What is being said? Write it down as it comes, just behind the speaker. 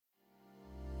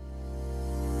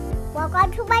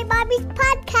Welcome to my mommy's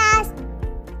podcast.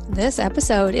 This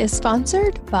episode is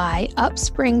sponsored by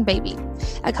Upspring Baby,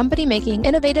 a company making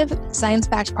innovative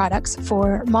science-backed products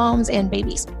for moms and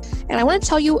babies. And I want to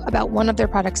tell you about one of their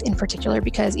products in particular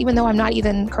because even though I'm not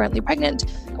even currently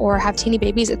pregnant or have teeny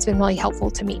babies, it's been really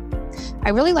helpful to me. I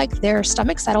really like their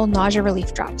stomach settle nausea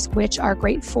relief drops, which are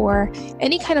great for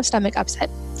any kind of stomach upset,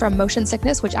 from motion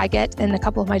sickness, which I get and a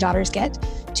couple of my daughters get,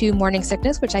 to morning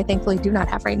sickness, which I thankfully do not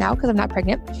have right now because I'm not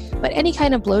pregnant, but any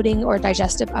kind of bloating or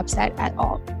digestive upset at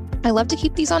all. I love to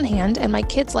keep these on hand, and my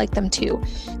kids like them too.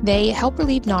 They help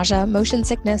relieve nausea, motion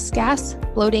sickness, gas,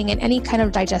 bloating, and any kind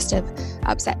of digestive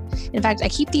upset. In fact, I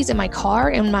keep these in my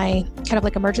car, in my kind of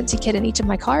like emergency kit in each of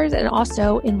my cars, and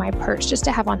also in my purse just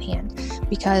to have on hand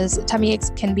because tummy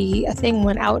aches can be a thing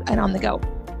when out and on the go.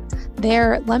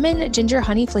 Their lemon ginger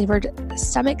honey flavored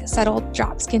stomach settled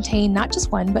drops contain not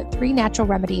just one, but 3 natural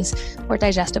remedies for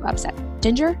digestive upset: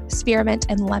 ginger, spearmint,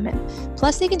 and lemon.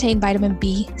 Plus they contain vitamin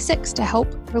B6 to help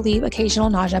relieve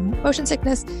occasional nausea, motion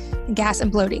sickness, and gas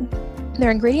and bloating. Their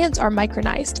ingredients are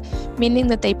micronized, meaning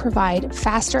that they provide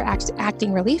faster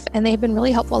acting relief, and they've been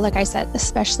really helpful, like I said,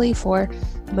 especially for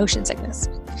motion sickness.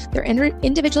 They're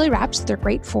individually wrapped, so they're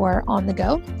great for on the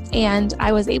go, and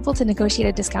I was able to negotiate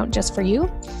a discount just for you.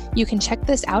 You can check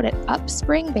this out at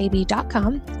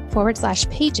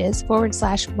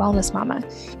upspringbaby.com/pages/wellness mama,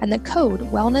 and the code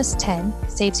wellness10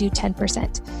 saves you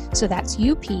 10%. So that's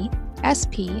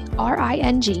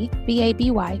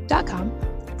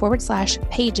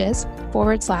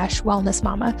upspringbaby.com/pages/wellness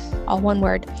mama, all one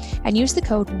word, and use the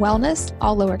code wellness,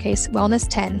 all lowercase,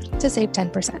 wellness10 to save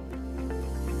 10%.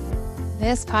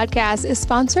 This podcast is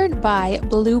sponsored by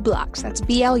BluBlox, that's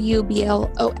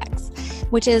BLUBLOX,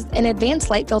 which is an advanced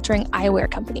light filtering eyewear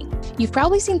company. You've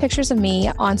probably seen pictures of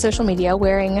me on social media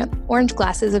wearing orange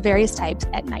glasses of various types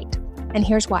at night, and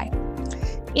here's why.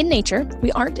 In nature,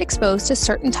 we aren't exposed to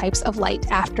certain types of light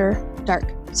after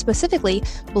dark, specifically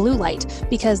blue light,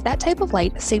 because that type of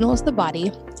light signals the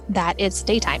body that it's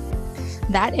daytime.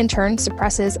 That in turn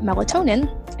suppresses melatonin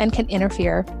and can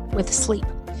interfere with sleep.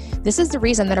 This is the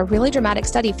reason that a really dramatic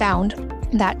study found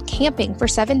that camping for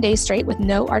 7 days straight with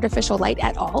no artificial light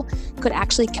at all could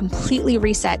actually completely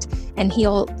reset and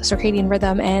heal circadian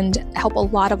rhythm and help a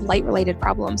lot of light-related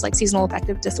problems like seasonal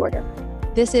affective disorder.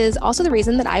 This is also the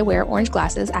reason that I wear orange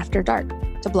glasses after dark,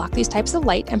 to block these types of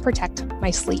light and protect my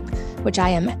sleep, which I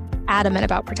am adamant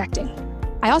about protecting.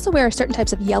 I also wear certain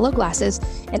types of yellow glasses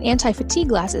and anti-fatigue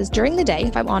glasses during the day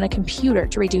if I'm on a computer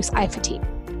to reduce eye fatigue.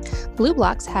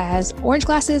 BluBlox has orange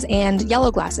glasses and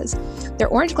yellow glasses. Their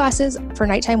orange glasses for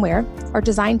nighttime wear are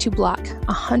designed to block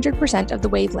 100% of the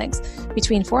wavelengths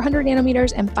between 400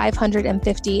 nanometers and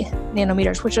 550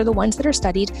 nanometers, which are the ones that are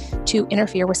studied to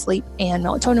interfere with sleep and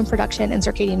melatonin production and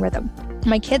circadian rhythm.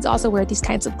 My kids also wear these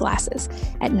kinds of glasses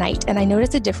at night, and I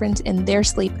notice a difference in their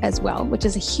sleep as well, which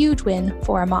is a huge win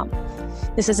for a mom.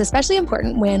 This is especially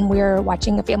important when we're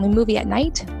watching a family movie at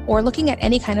night or looking at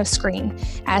any kind of screen,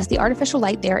 as the artificial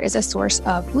light there is a source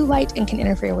of blue light and can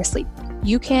interfere with sleep.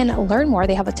 You can learn more.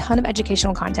 They have a ton of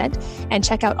educational content, and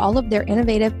check out all of their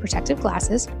innovative protective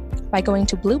glasses by going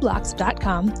to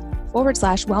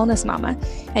BluBlox.com/wellness mama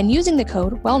and using the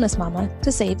code wellness mama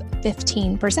to save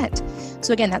 15%.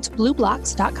 So again, that's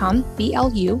BluBlox.com,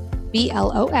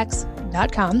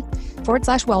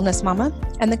 BLUBLOX.com/wellness mama,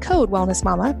 and the code wellness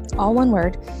mama, all one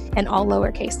word and all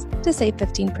lowercase, to save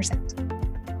 15%.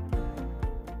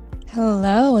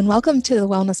 Hello, and welcome to the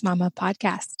Wellness Mama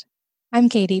podcast. I'm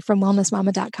Katie from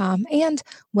wellnessmama.com and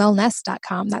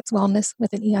wellness.com. That's wellness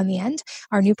with an E on the end,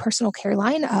 our new personal care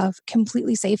line of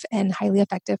completely safe and highly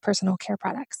effective personal care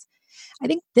products. I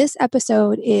think this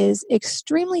episode is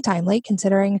extremely timely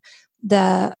considering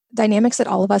the dynamics that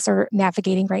all of us are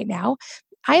navigating right now.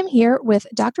 I am here with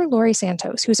Dr. Laurie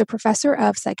Santos, who's a professor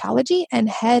of psychology and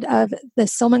head of the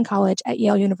Silman College at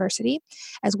Yale University,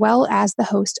 as well as the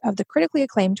host of the critically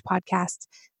acclaimed podcast,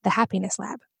 The Happiness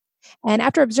Lab. And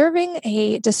after observing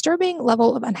a disturbing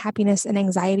level of unhappiness and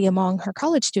anxiety among her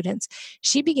college students,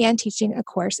 she began teaching a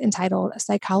course entitled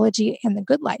Psychology and the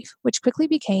Good Life, which quickly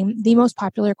became the most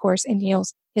popular course in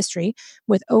Yale's history,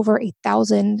 with over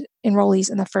 1,000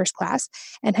 enrollees in the first class,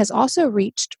 and has also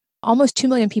reached almost 2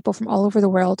 million people from all over the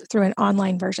world through an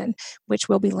online version, which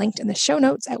will be linked in the show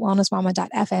notes at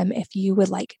wellnessmama.fm if you would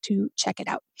like to check it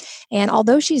out. And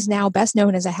although she's now best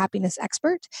known as a happiness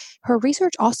expert, her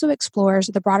research also explores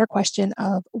the broader question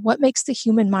of what makes the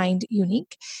human mind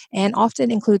unique, and often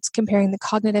includes comparing the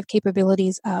cognitive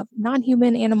capabilities of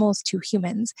non-human animals to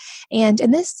humans. And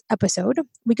in this episode,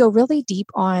 we go really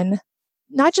deep on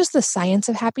not just the science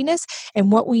of happiness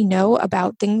and what we know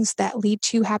about things that lead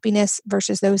to happiness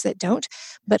versus those that don't,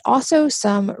 but also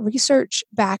some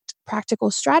research-backed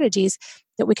practical strategies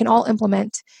that we can all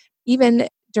implement even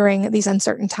during these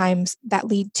uncertain times that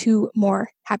lead to more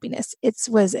happiness. It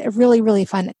was a really, really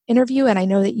fun interview, and I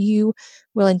know that you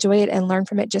will enjoy it and learn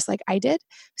from it just like I did.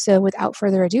 So without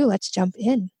further ado, let's jump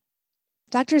in.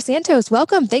 Dr. Santos,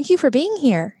 welcome. Thank you for being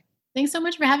here. Thanks so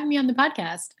much for having me on the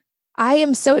podcast. I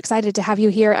am so excited to have you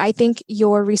here. I think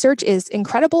your research is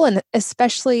incredible and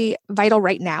especially vital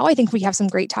right now. I think we have some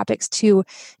great topics to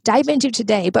dive into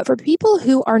today. But for people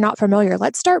who are not familiar,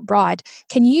 let's start broad.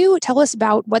 Can you tell us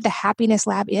about what the Happiness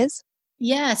Lab is?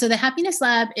 Yeah, so the Happiness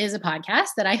Lab is a podcast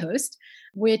that I host,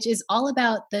 which is all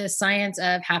about the science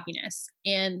of happiness.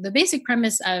 And the basic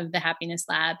premise of the Happiness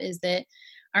Lab is that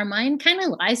our mind kind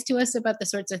of lies to us about the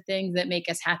sorts of things that make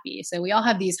us happy. So we all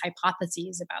have these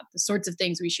hypotheses about the sorts of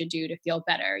things we should do to feel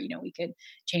better. We could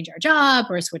change our job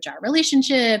or switch our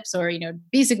relationships or,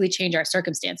 basically change our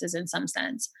circumstances in some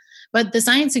sense. But the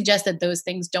science suggests that those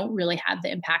things don't really have the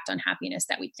impact on happiness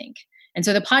that we think. And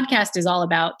so the podcast is all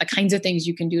about the kinds of things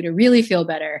you can do to really feel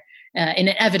better in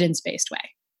an evidence-based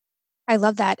way. I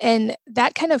love that. And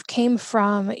that kind of came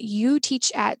from you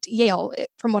teach at Yale,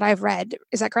 from what I've read.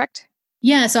 Is that correct?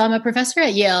 Yeah, so I'm a professor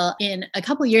at Yale. And a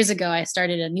couple of years ago, I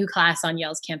started a new class on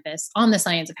Yale's campus on the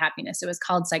science of happiness. It was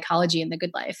called Psychology in the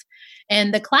Good Life.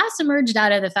 And the class emerged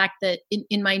out of the fact that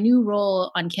in my new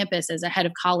role on campus as a head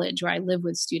of college where I live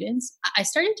with students, I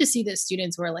started to see that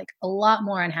students were like a lot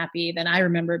more unhappy than I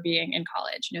remember being in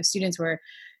college. Students were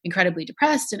incredibly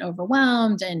depressed and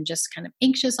overwhelmed and just kind of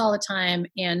anxious all the time.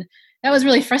 And that was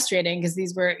really frustrating because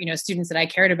these were, students that I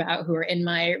cared about who were in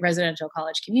my residential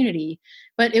college community.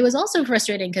 But it was also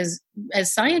frustrating because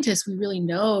as scientists, we really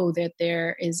know that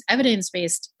there is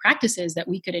evidence-based practices that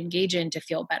we could engage in to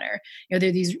feel better. There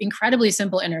are these incredibly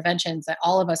simple interventions that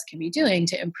all of us can be doing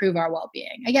to improve our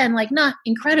well-being. Again, like not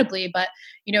incredibly, but,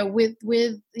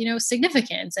 with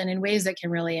significance and in ways that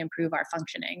can really improve our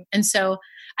functioning. And so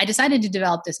I decided to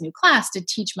develop this new class to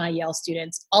teach my Yale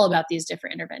students all about these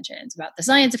different interventions, about the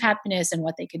science of happiness and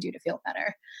what they could do to feel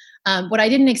better. What I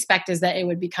didn't expect is that it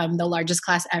would become the largest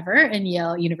class ever in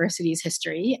Yale University's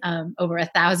history. Over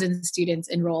 1,000 students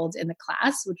enrolled in the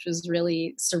class, which was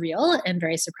really surreal and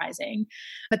very surprising.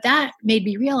 But that made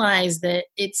me realize that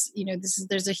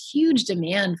there's a huge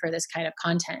demand for this kind of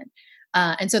content.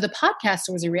 And so the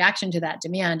podcast was a reaction to that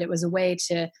demand. It was a way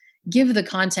to give the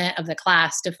content of the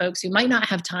class to folks who might not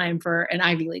have time for an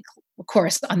Ivy League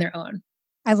course on their own.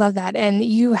 I love that. And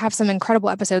you have some incredible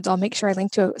episodes. I'll make sure I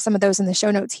link to some of those in the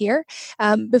show notes here.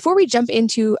 Before we jump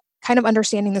into kind of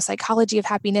understanding the psychology of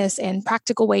happiness and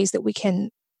practical ways that we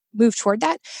can move toward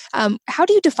that, how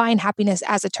do you define happiness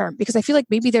as a term? Because I feel like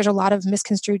maybe there's a lot of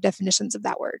misconstrued definitions of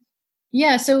that word.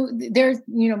 Yeah, so there's,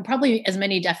 probably as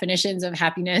many definitions of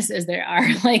happiness as there are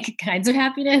like kinds of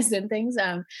happiness and things.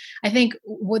 I think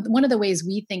one of the ways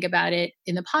we think about it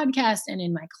in the podcast and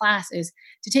in my class is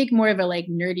to take more of a like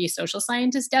nerdy social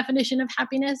scientist definition of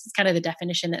happiness. It's kind of the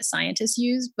definition that scientists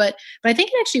use, but I think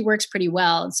it actually works pretty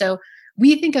well. And so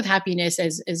we think of happiness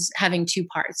as having two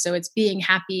parts. So it's being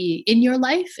happy in your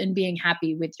life and being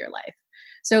happy with your life.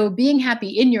 So being happy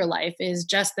in your life is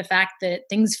just the fact that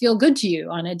things feel good to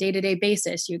you on a day-to-day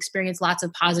basis. You experience lots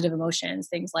of positive emotions,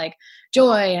 things like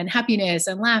joy and happiness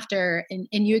and laughter, and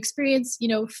you experience,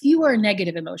 fewer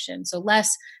negative emotions. So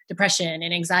less depression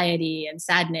and anxiety and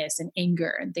sadness and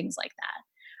anger and things like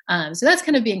that. So that's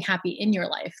kind of being happy in your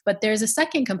life. But there's a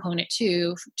second component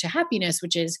too to happiness,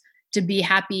 which is to be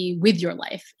happy with your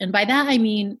life. And by that, I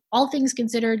mean, all things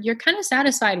considered, you're kind of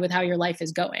satisfied with how your life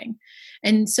is going.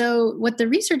 And so what the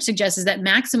research suggests is that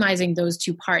maximizing those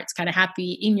two parts, kind of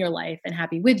happy in your life and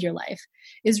happy with your life,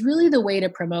 is really the way to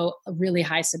promote a really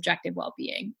high subjective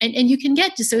well-being. And you can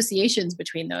get dissociations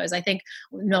between those. I think,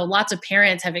 lots of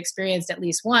parents have experienced at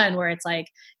least one where it's like,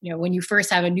 when you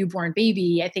first have a newborn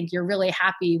baby, I think you're really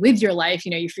happy with your life.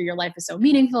 You feel your life is so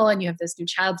meaningful and you have this new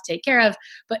child to take care of.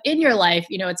 But in your life,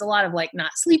 it's a lot of like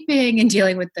not sleeping and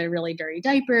dealing with the really dirty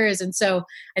diapers. And so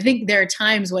I think there are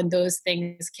times when those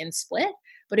things can split.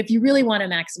 But if you really want to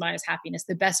maximize happiness,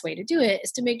 the best way to do it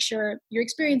is to make sure you're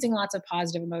experiencing lots of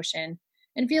positive emotion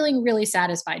and feeling really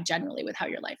satisfied generally with how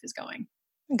your life is going.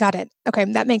 Got it. Okay,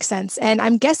 that makes sense. And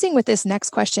I'm guessing with this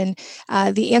next question,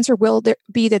 the answer will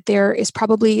be that there is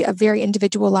probably a very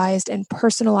individualized and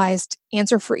personalized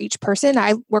answer for each person.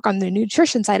 I work on the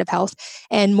nutrition side of health,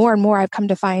 and more I've come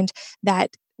to find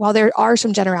that while there are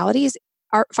some generalities,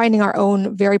 finding our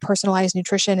own very personalized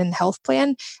nutrition and health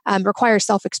plan requires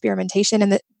self-experimentation,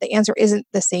 and the answer isn't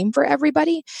the same for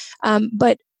everybody.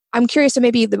 But I'm curious, so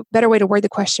maybe the better way to word the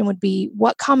question would be,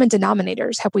 what common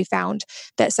denominators have we found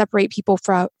that separate people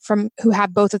from who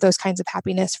have both of those kinds of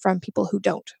happiness from people who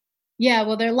don't? Yeah,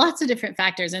 well, there are lots of different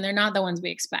factors, and they're not the ones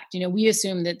we expect. We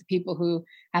assume that the people who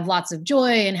have lots of joy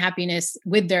and happiness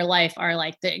with their life are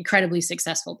like the incredibly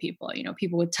successful people,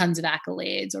 people with tons of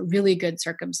accolades or really good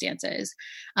circumstances.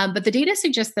 But the data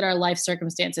suggests that our life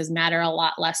circumstances matter a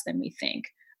lot less than we think.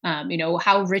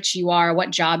 How rich you are,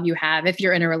 what job you have, if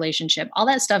you're in a relationship, all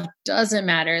that stuff doesn't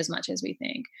matter as much as we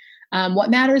think.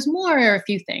 What matters more are a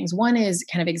few things. One is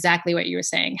kind of exactly what you were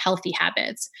saying, healthy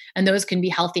habits. And those can be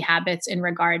healthy habits in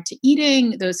regard to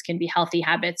eating. Those can be healthy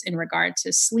habits in regard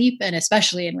to sleep, and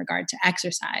especially in regard to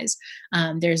exercise.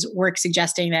 There's work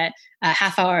suggesting that a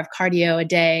half hour of cardio a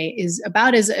day is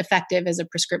about as effective as a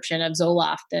prescription of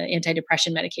Zoloft, the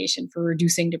antidepressant medication for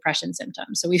reducing depression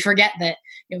symptoms. So we forget that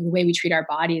the way we treat our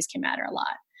bodies can matter a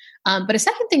lot. But a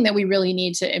second thing that we really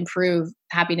need to improve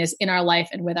happiness in our life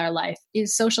and with our life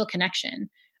is social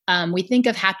connection. We think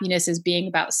of happiness as being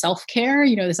about self-care,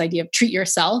 this idea of treat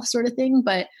yourself sort of thing.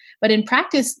 But in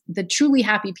practice, the truly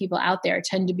happy people out there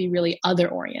tend to be really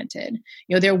other-oriented.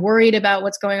 They're worried about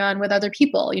what's going on with other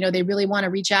people. They really want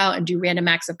to reach out and do random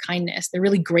acts of kindness. They're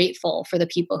really grateful for the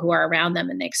people who are around them,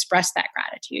 and they express that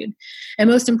gratitude. And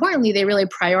most importantly, they really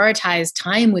prioritize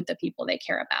time with the people they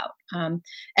care about.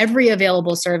 Every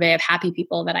available survey of happy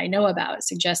people that I know about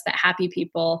suggests that happy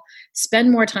people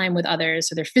spend more time with others,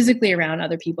 so they're physically around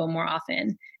other people more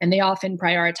often, and they often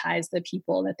prioritize the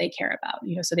people that they care about.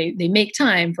 So they make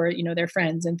time for their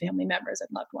friends and family members and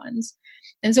loved ones.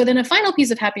 And so then a final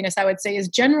piece of happiness, I would say, is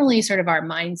generally sort of our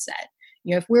mindset.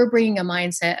 If we're bringing a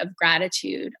mindset of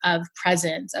gratitude, of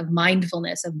presence, of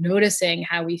mindfulness, of noticing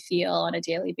how we feel on a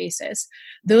daily basis,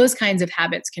 those kinds of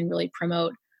habits can really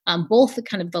promote both the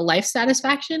kind of the life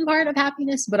satisfaction part of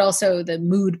happiness, but also the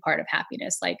mood part of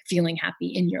happiness, like feeling happy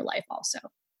in your life also.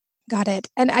 Got it.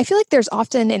 And I feel like there's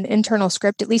often an internal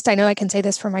script, at least I know I can say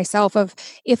this for myself, of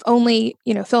if only,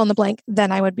 fill in the blank,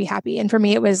 then I would be happy. And for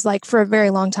me, it was like for a very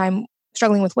long time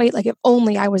struggling with weight, like if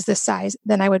only I was this size,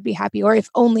 then I would be happy. Or if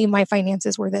only my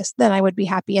finances were this, then I would be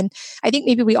happy. And I think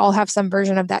maybe we all have some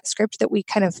version of that script that we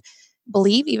kind of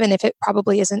believe, even if it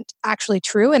probably isn't actually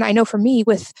true. And I know for me,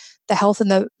 with the health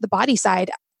and the body side,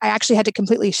 I actually had to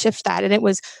completely shift that. And it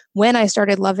was when I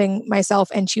started loving myself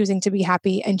and choosing to be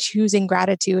happy and choosing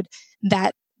gratitude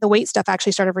that the weight stuff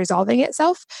actually started resolving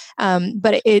itself.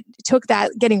 But it took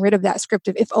that, getting rid of that script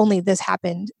of if only this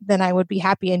happened, then I would be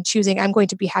happy, and choosing I'm going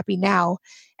to be happy now.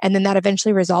 And then that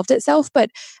eventually resolved itself. But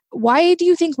why do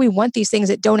you think we want these things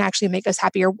that don't actually make us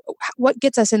happy? Or what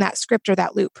gets us in that script or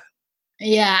that loop?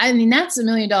 Yeah, I mean, that's $1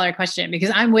 million question, because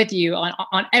I'm with you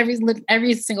on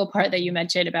every single part that you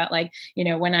mentioned about, like,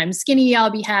 when I'm skinny,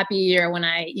 I'll be happy, or when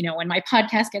when my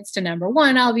podcast gets to number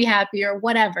 1, I'll be happy, or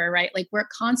whatever, right? Like, we're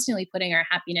constantly putting our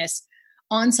happiness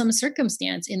on some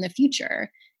circumstance in the future.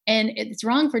 And it's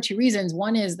wrong for 2 reasons.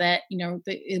 One is that,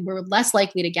 we're less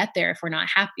likely to get there if we're not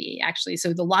happy, actually. So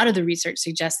a lot of the research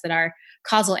suggests that our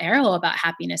causal arrow about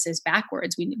happiness is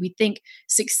backwards. We think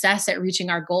success at reaching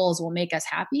our goals will make us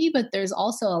happy, but there's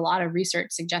also a lot of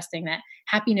research suggesting that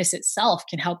happiness itself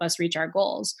can help us reach our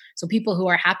goals. So people who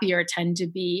are happier tend to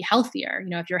be healthier.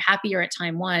 If you're happier at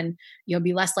time 1, you'll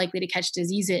be less likely to catch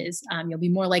diseases. You'll be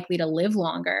more likely to live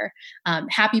longer.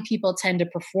 Happy people tend to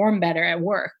perform better at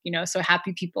work. So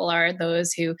happy people are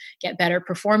those who get better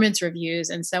performance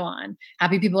reviews and so on.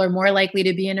 Happy people are more likely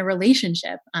to be in a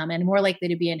relationship and more likely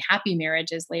to be in happy marriages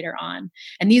later on.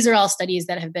 And these are all studies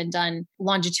that have been done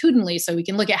longitudinally. So we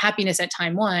can look at happiness at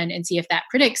time 1 and see if that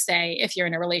predicts, say, if you're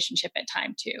in a relationship at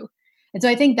time 2. And so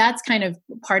I think that's kind of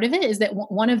part of it, is that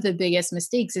one of the biggest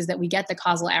mistakes is that we get the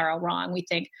causal arrow wrong. We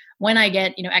think when I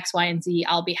get, X, Y, and Z,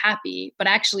 I'll be happy. But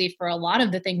actually, for a lot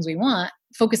of the things we want,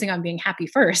 focusing on being happy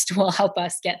first will help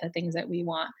us get the things that we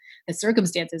want, the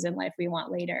circumstances in life we want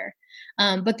later.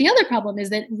 But the other problem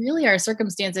is that really our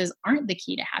circumstances aren't the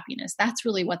key to happiness. That's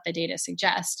really what the data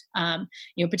suggest.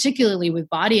 Particularly with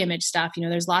body image stuff,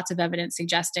 there's lots of evidence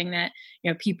suggesting that,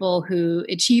 people who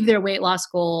achieve their weight loss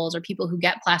goals, or people who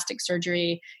get plastic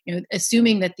surgery,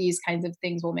 assuming that these kinds of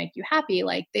things will make you happy,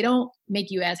 like they don't make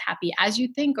you as happy as you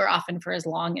think, or often for as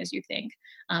long as you think.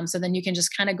 So then you can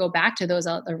just kind of go back to those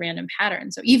other random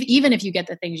patterns. So even if you get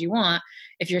the things you want,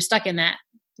 if you're stuck in that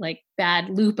like bad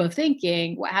loop of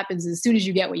thinking, what happens is as soon as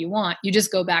you get what you want, you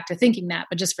just go back to thinking that,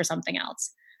 but just for something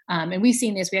else. And we've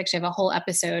seen this. We actually have a whole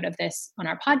episode of this on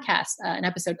our podcast, an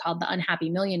episode called The Unhappy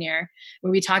Millionaire,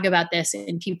 where we talk about this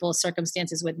in people's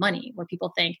circumstances with money, where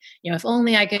people think, if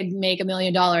only I could make $1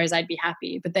 million, I'd be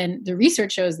happy. But then the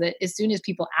research shows that as soon as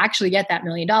people actually get that $1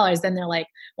 million, then they're like,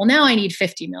 well, now I need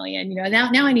 50 million,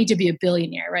 now I need to be a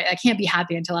billionaire, right? I can't be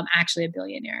happy until I'm actually a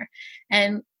billionaire.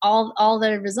 And all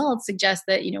the results suggest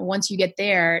that, once you get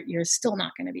there, you're still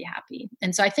not going to be happy.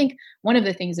 And so I think one of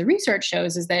the things the research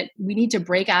shows is that we need to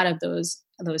break out of those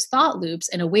thought loops.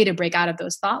 And a way to break out of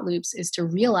those thought loops is to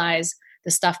realize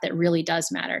the stuff that really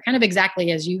does matter. Kind of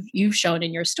exactly as you've shown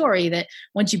in your story, that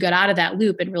once you got out of that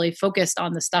loop and really focused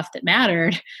on the stuff that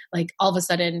mattered, like all of a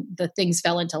sudden the things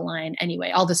fell into line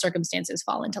anyway. All the circumstances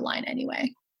fall into line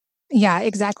anyway. Yeah,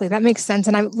 exactly. That makes sense.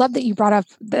 And I love that you brought up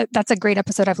that's a great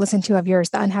episode I've listened to of yours,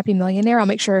 The Unhappy Millionaire. I'll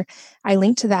make sure I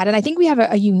link to that. And I think we have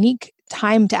a unique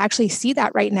time to actually see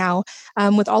that right now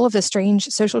with all of the strange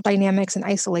social dynamics and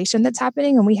isolation that's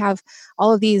happening. And we have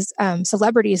all of these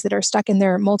celebrities that are stuck in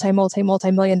their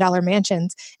multi-million dollar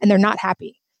mansions and they're not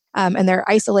happy. And they're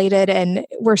isolated, and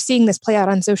we're seeing this play out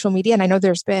on social media. And I know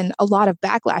there's been a lot of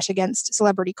backlash against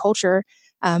celebrity culture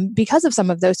because of some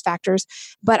of those factors.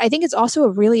 But I think it's also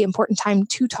a really important time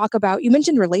to talk about, you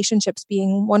mentioned relationships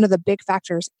being one of the big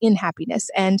factors in happiness.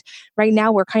 And right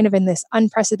now we're kind of in this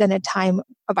unprecedented time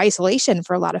of isolation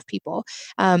for a lot of people.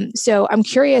 So I'm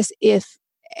curious if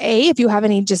you have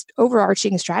any just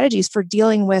overarching strategies for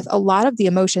dealing with a lot of the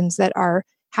emotions that are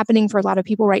happening for a lot of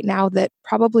people right now that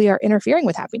probably are interfering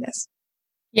with happiness.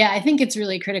 Yeah, I think it's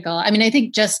really critical. I mean, I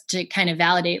think just to kind of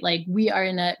validate, like we are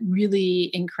in a really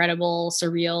incredible,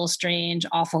 surreal, strange,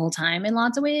 awful time in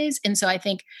lots of ways. And so I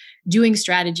think doing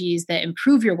strategies that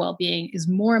improve your well-being is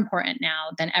more important now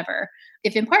than ever.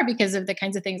 If in part because of the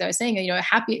kinds of things I was saying,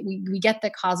 we get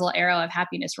the causal arrow of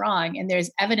happiness wrong. And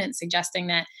there's evidence suggesting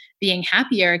that being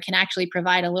happier can actually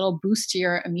provide a little boost to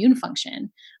your immune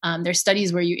function. There's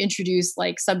studies where you introduce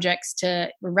like subjects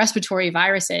to respiratory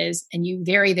viruses and you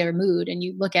vary their mood and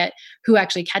you look at who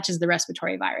actually catches the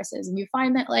respiratory viruses. And you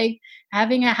find that like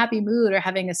having a happy mood or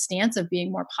having a stance of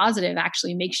being more positive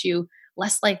actually makes you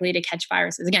less likely to catch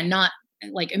viruses. Again, not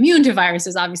like immune to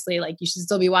viruses, obviously, like you should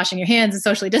still be washing your hands and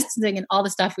socially distancing and all the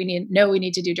stuff we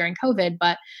need to do during COVID.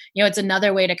 But, it's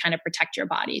another way to kind of protect your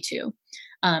body too.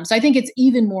 So I think it's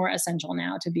even more essential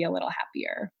now to be a little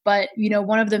happier. But,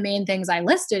 one of the main things I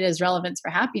listed as relevance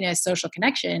for happiness, social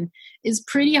connection, is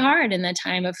pretty hard in the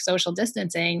time of social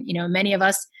distancing. Many of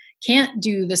us can't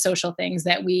do the social things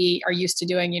that we are used to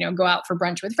doing, go out for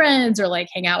brunch with friends or like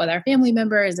hang out with our family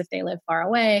members if they live far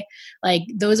away. Like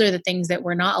those are the things that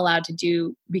we're not allowed to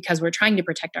do because we're trying to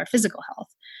protect our physical health.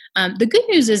 The good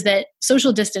news is that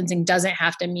social distancing doesn't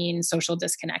have to mean social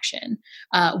disconnection.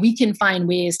 We can find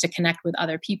ways to connect with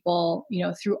other people,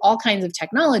 through all kinds of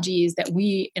technologies that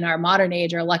we in our modern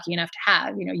age are lucky enough to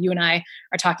have. You and I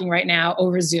are talking right now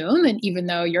over Zoom, and even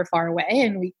though you're far away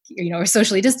and we, are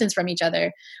socially distanced from each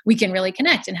other, we can really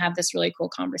connect and have this really cool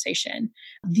conversation.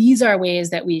 These are ways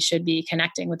that we should be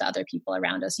connecting with other people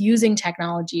around us, using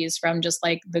technologies from just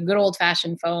like the good old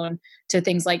fashioned phone to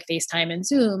things like FaceTime and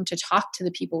Zoom to talk to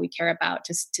the people we care about,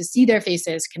 to see their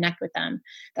faces, connect with them.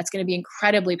 That's going to be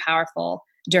incredibly powerful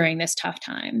during this tough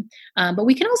time. But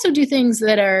we can also do things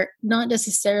that are not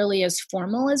necessarily as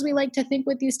formal as we like to think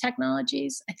with these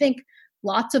technologies. I think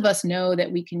lots of us know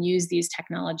that we can use these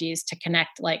technologies to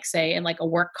connect, like say in like a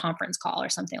work conference call or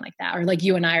something like that, or like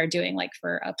you and I are doing like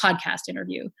for a podcast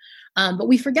interview. But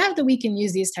we forget that we can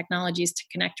use these technologies to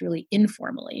connect really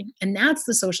informally. And that's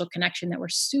the social connection that we're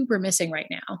super missing right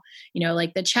now.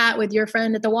 Like the chat with your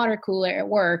friend at the water cooler at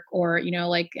work, or,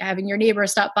 like having your neighbor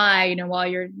stop by, while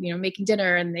you're, making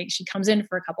dinner and she comes in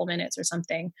for a couple minutes or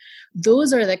something.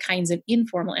 Those are the kinds of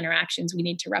informal interactions we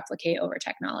need to replicate over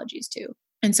technologies too.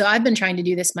 And so I've been trying to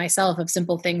do this myself of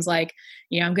simple things like,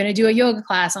 I'm going to do a yoga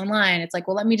class online. It's like,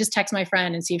 well, let me just text my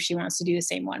friend and see if she wants to do the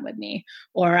same one with me.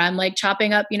 Or I'm like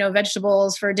chopping up,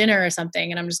 vegetables for dinner or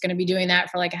something. And I'm just going to be doing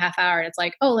that for like a half hour. And it's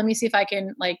like, oh, let me see if I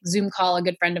can like Zoom call a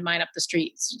good friend of mine up the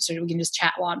street so we can just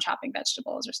chat while I'm chopping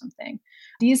vegetables or something.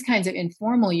 These kinds of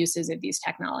informal uses of these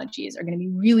technologies are going to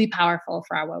be really powerful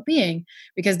for our well-being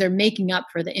because they're making up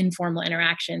for the informal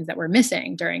interactions that we're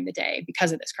missing during the day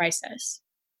because of this crisis.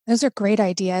 Those are great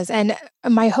ideas. And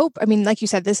my hope, like you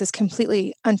said, this is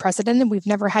completely unprecedented. We've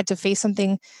never had to face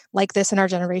something like this in our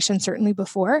generation, certainly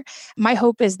before. My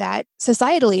hope is that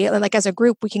societally, like as a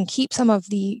group, we can keep some of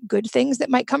the good things that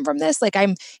might come from this. Like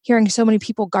I'm hearing so many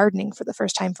people gardening for the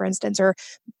first time, for instance, or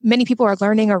many people are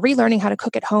learning or relearning how to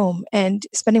cook at home and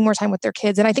spending more time with their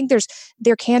kids. And I think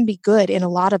there can be good in a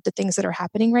lot of the things that are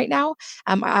happening right now.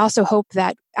 I also hope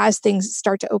that as things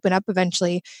start to open up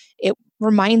eventually, it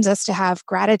reminds us to have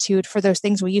gratitude for those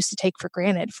things we used to take for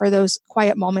granted, for those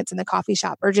quiet moments in the coffee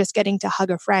shop, or just getting to hug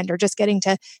a friend, or just getting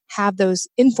to have those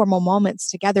informal moments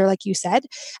together, like you said.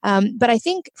 But I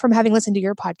think from having listened to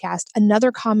your podcast,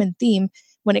 another common theme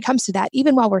when it comes to that,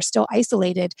 even while we're still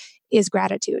isolated, is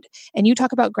gratitude. And you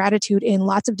talk about gratitude in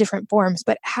lots of different forms,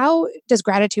 but how does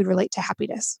gratitude relate to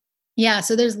happiness? Yeah,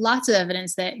 so there's lots of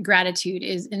evidence that gratitude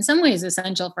is in some ways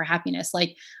essential for happiness,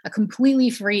 like a completely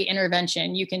free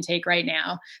intervention you can take right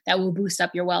now that will boost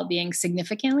up your well-being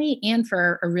significantly and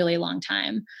for a really long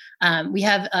time. We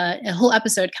have a whole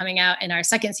episode coming out in our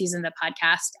second season of the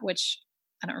podcast, which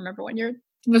I don't remember when you're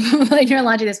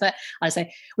launching this, but I'll just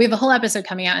say we have a whole episode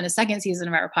coming out in the second season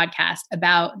of our podcast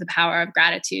about the power of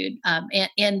gratitude,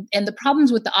 and the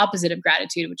problems with the opposite of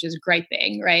gratitude, which is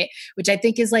griping, right? Which I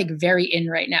think is like very in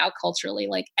right now culturally.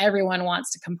 Like everyone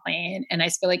wants to complain, and I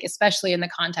feel like especially in the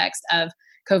context of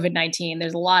COVID-19,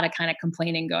 there's a lot of kind of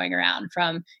complaining going around,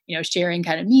 from, sharing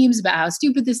kind of memes about how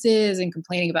stupid this is and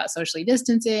complaining about socially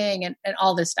distancing and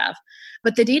all this stuff.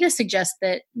 But the data suggests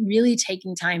that really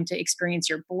taking time to experience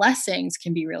your blessings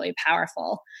can be really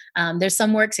powerful. There's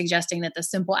some work suggesting that the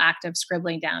simple act of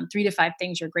scribbling down 3 to 5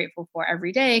 things you're grateful for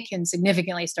every day can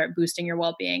significantly start boosting your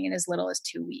well-being in as little as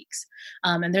 2 weeks.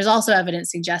 And there's also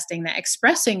evidence suggesting that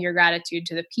expressing your gratitude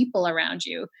to the people around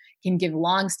you can give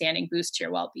long-standing boosts to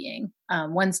your well-being.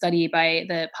 One study by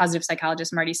the positive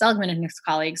psychologist Marty Seligman and his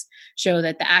colleagues show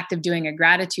that the act of doing a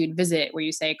gratitude visit, where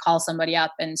you say, call somebody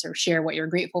up and sort of share what you're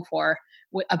grateful for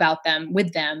about them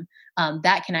with them,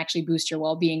 that can actually boost your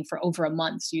well-being for over a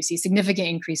month. So you see significant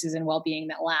increases in well-being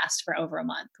that last for over a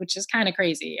month, which is kind of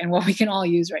crazy and what we can all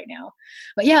use right now.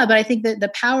 But I think that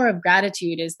the power of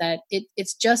gratitude is that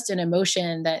it's just an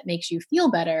emotion that makes you feel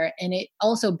better, and it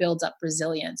also builds up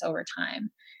resilience over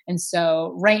time. And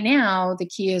so right now, the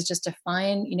key is just to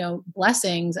find,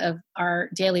 blessings of our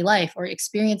daily life, or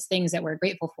experience things that we're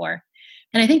grateful for.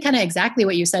 And I think kind of exactly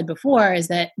what you said before is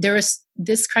that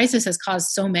this crisis has caused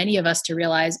so many of us to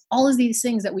realize all of these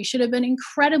things that we should have been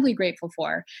incredibly grateful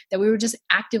for, that we were just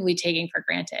actively taking for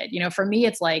granted. For me,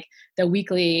 it's like the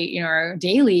weekly, or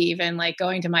daily, even like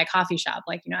going to my coffee shop.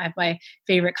 Like, I have my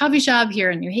favorite coffee shop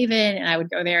here in New Haven, and I would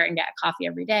go there and get coffee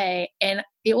every day. And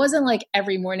it wasn't like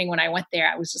every morning when I went there,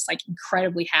 I was just like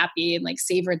incredibly happy and like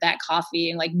savored that coffee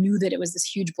and like knew that it was this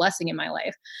huge blessing in my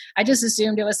life. I just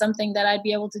assumed it was something that I'd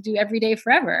be able to do every day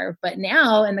forever. But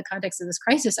now in the context of this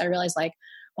crisis, I realized like,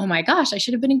 oh my gosh, I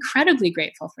should have been incredibly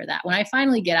grateful for that. When I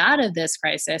finally get out of this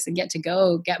crisis and get to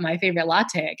go get my favorite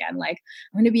latte again, like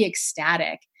I'm going to be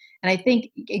ecstatic. And I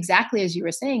think exactly as you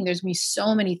were saying, there's going to be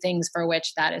so many things for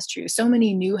which that is true. So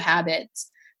many new habits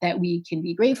that we can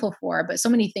be grateful for, but so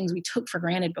many things we took for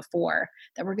granted before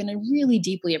that we're going to really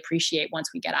deeply appreciate once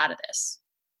we get out of this.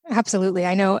 Absolutely.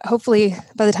 I know hopefully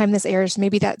by the time this airs,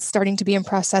 maybe that's starting to be in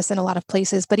process in a lot of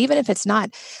places. But even if it's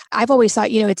not, I've always thought,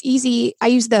 it's easy. I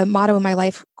use the motto in my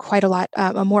life quite a lot,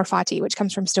 amor fati, which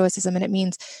comes from Stoicism, and it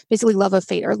means basically love of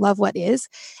fate, or love what is.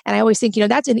 And I always think,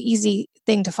 that's an easy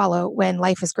thing to follow when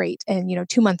life is great. And,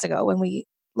 2 months ago when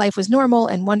life was normal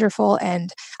and wonderful,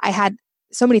 and I had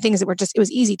so many things that were it was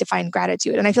easy to find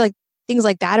gratitude. And I feel like things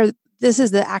like that this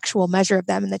is the actual measure of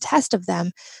them, and the test of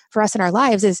them for us in our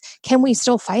lives is, can we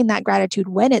still find that gratitude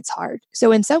when it's hard?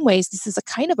 So in some ways, this is a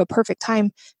kind of a perfect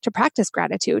time to practice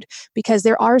gratitude, because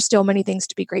there are still many things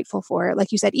to be grateful for,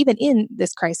 like you said, even in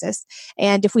this crisis.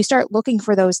 And if we start looking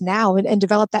for those now and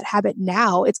develop that habit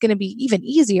now, it's going to be even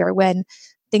easier when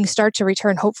things start to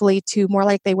return, hopefully, to more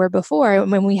like they were before,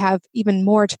 and when we have even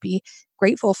more to be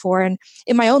grateful for. And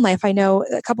in my own life, I know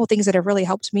a couple of things that have really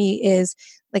helped me is,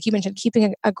 like you mentioned,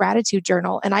 keeping a gratitude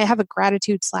journal. And I have a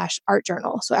gratitude/art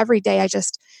journal. So every day I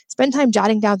just spend time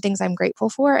jotting down things I'm grateful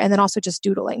for, and then also just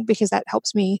doodling, because that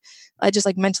helps me just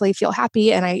like mentally feel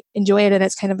happy, and I enjoy it. And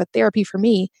it's kind of a therapy for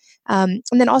me. And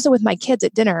then also with my kids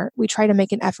at dinner, we try to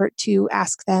make an effort to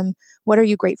ask them, what are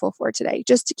you grateful for today?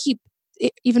 Just to keep,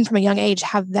 even from a young age,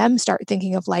 have them start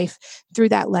thinking of life through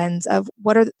that lens of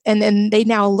and then they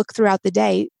now look throughout the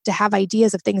day to have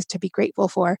ideas of things to be grateful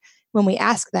for when we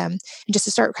ask them, and just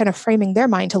to start kind of framing their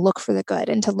mind to look for the good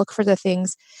and to look for the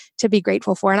things to be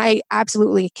grateful for. And I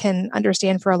absolutely can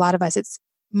understand for a lot of us, it's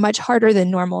much harder than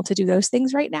normal to do those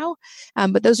things right now.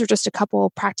 But those are just a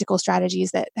couple practical strategies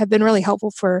that have been really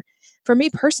helpful for me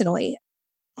personally.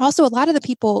 Also, a lot of the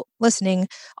people listening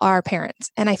are parents,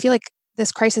 and I feel like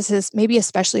this crisis is maybe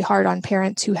especially hard on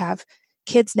parents who have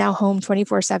kids now home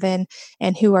 24/7,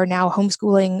 and who are now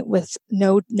homeschooling with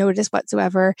no notice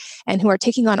whatsoever, and who are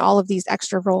taking on all of these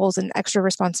extra roles and extra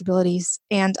responsibilities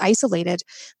and isolated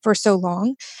for so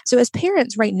long. So as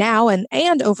parents right now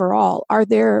and overall, are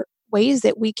there ways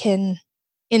that we can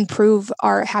improve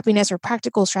our happiness or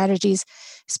practical strategies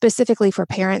specifically for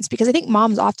parents? Because I think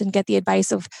moms often get the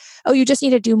advice of, oh, you just need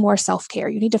to do more self-care.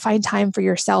 You need to find time for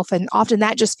yourself. And often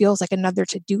that just feels like another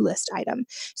to-do list item.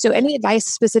 So any advice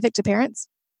specific to parents?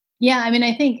 Yeah, I mean,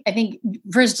 I think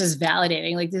first just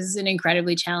validating, like this is an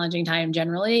incredibly challenging time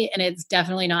generally, and it's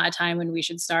definitely not a time when we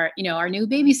should start, our new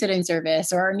babysitting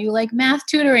service or our new like math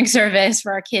tutoring service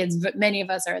for our kids, but many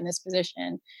of us are in this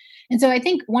position. And so I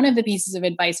think one of the pieces of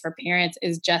advice for parents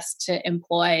is just to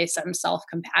employ some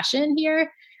self-compassion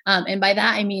here. And by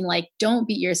that, I mean, like, don't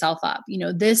beat yourself up.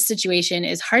 This situation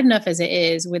is hard enough as it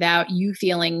is without you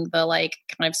feeling the like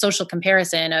kind of social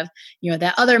comparison of,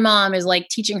 that other mom is like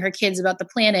teaching her kids about the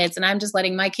planets and I'm just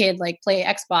letting my kid like play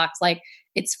Xbox. Like,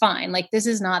 it's fine. Like, this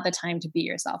is not the time to beat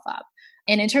yourself up.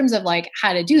 And in terms of like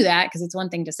how to do that, because it's one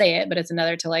thing to say it, but it's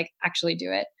another to like actually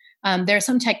do it. There are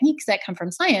some techniques that come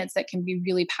from science that can be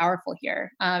really powerful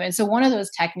here. And so one of those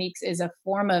techniques is a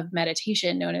form of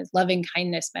meditation known as loving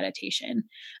kindness meditation.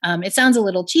 It sounds a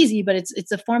little cheesy, but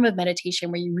it's a form of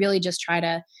meditation where you really just try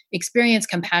to experience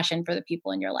compassion for the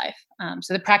people in your life.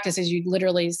 So the practice is you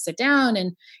literally sit down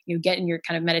and you get in your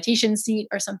kind of meditation seat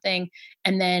or something,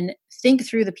 and then think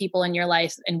through the people in your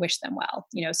life and wish them well.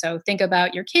 So think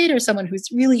about your kid or someone who's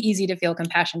really easy to feel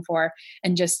compassion for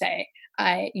and just say,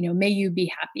 may you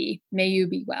be happy, may you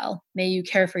be well, may you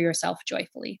care for yourself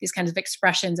joyfully, these kinds of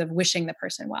expressions of wishing the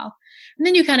person well. And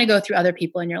then you kind of go through other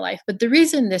people in your life. But the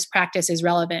reason this practice is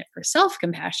relevant for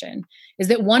self-compassion is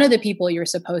that one of the people you're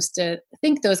supposed to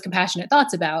think those compassionate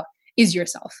thoughts about is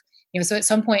yourself. So at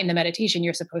some point in the meditation,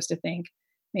 you're supposed to think,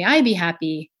 may I be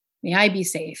happy, may I be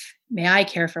safe, may I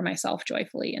care for myself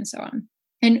joyfully, and so on.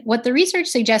 And what the research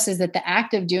suggests is that the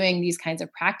act of doing these kinds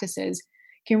of practices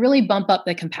can really bump up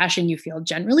the compassion you feel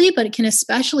generally, but it can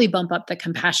especially bump up the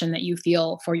compassion that you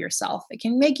feel for yourself. It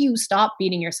can make you stop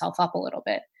beating yourself up a little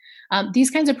bit. These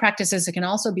kinds of practices can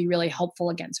also be really helpful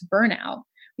against burnout,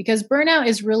 because burnout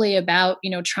is really about,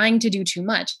 trying to do too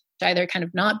much, either kind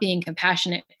of not being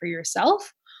compassionate for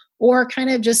yourself or kind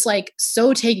of just like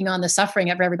so taking on the suffering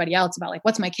of everybody else about like,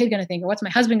 what's my kid going to think, or what's my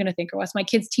husband going to think, or what's my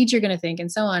kid's teacher going to think,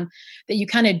 and so on, that you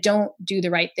kind of don't do the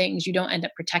right things. You don't end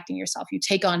up protecting yourself. You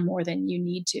take on more than you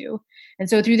need to. And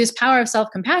so through this power of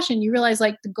self-compassion, you realize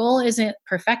like the goal isn't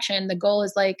perfection. The goal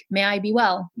is like, may I be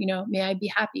well, may I be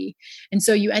happy. And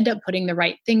so you end up putting the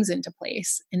right things into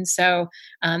place. And so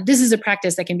this is a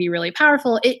practice that can be really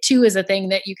powerful. It too is a thing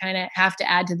that you kind of have to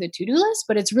add to the to-do list,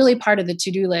 but it's really part of the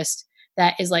to-do list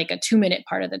that is like a 2-minute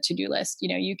part of the to-do list.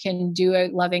 You can do a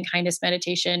loving kindness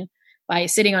meditation by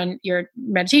sitting on your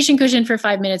meditation cushion for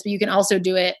 5 minutes, but you can also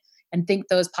do it and think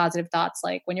those positive thoughts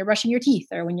like when you're brushing your teeth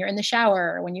or when you're in the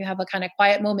shower or when you have a kind of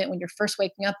quiet moment when you're first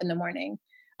waking up in the morning.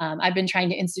 I've been trying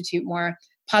to institute more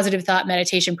positive thought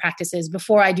meditation practices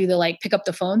before I do the like pick up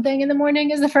the phone thing in the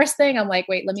morning is the first thing. I'm like,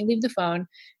 wait, let me leave the phone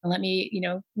and let me,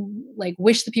 like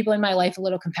wish the people in my life a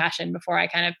little compassion before I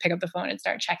kind of pick up the phone and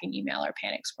start checking email or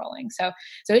panic scrolling. So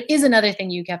it is another thing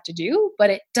you have to do, but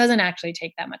it doesn't actually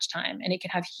take that much time and it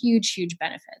can have huge, huge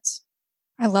benefits.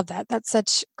 I love that. That's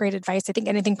such great advice. I think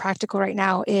anything practical right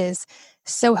now is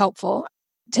so helpful.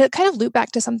 To kind of loop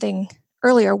back to something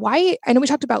earlier, I know we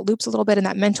talked about loops a little bit in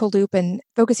that mental loop and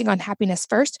focusing on happiness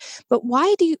first, but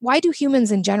why do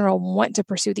humans in general want to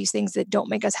pursue these things that don't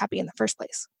make us happy in the first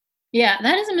place? Yeah,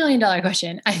 that is $1 million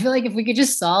question. I feel like if we could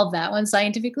just solve that one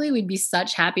scientifically, we'd be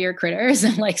such happier critters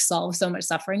and like solve so much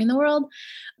suffering in the world.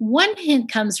 One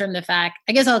hint comes from the fact,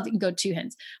 I guess I'll go 2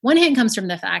 hints. One hint comes from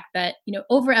the fact that,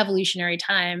 over evolutionary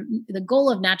time, the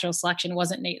goal of natural selection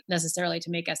wasn't necessarily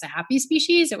to make us a happy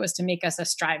species. It was to make us a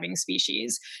striving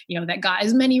species, that got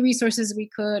as many resources as we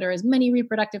could or as many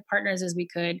reproductive partners as we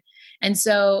could. And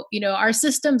so, our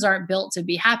systems aren't built to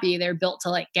be happy. They're built to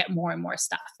like get more and more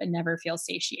stuff and never feel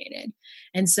satiated.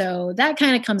 And so that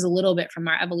kind of comes a little bit from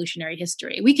our evolutionary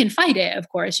history. We can fight it, of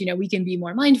course, we can be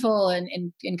more mindful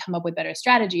and come up with better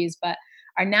strategies, but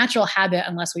our natural habit,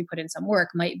 unless we put in some work,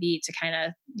 might be to kind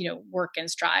of, work and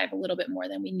strive a little bit more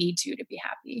than we need to be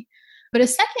happy. But a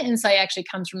second insight actually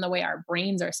comes from the way our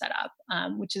brains are set up,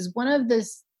 which is one of the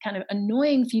kind of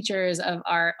annoying features of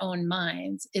our own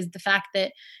minds is the fact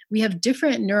that we have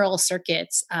different neural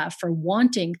circuits for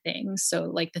wanting things. So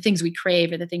like the things we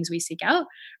crave or the things we seek out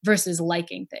versus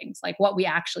liking things, like what we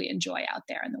actually enjoy out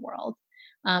there in the world.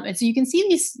 And so you can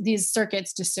see these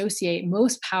circuits dissociate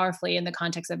most powerfully in the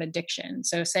context of addiction.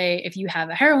 So say if you have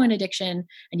a heroin addiction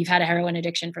and you've had a heroin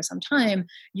addiction for some time,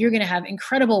 you're going to have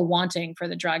incredible wanting for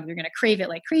the drug. You're going to crave it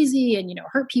like crazy and,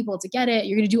 hurt people to get it.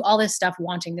 You're going to do all this stuff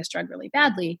wanting this drug really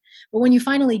badly. But when you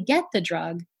finally get the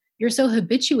drug, you're so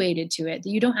habituated to it that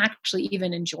you don't actually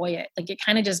even enjoy it. Like it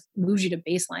kind of just moves you to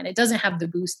baseline. It doesn't have the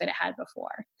boost that it had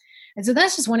before. And so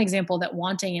that's just one example that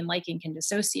wanting and liking can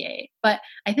dissociate. But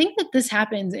I think that this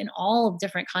happens in all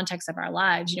different contexts of our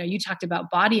lives. You talked about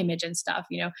body image and stuff.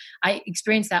 I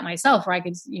experienced that myself where I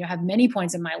could, have many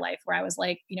points in my life where I was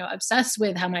like, obsessed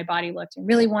with how my body looked and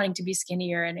really wanting to be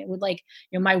skinnier. And it would like,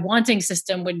 my wanting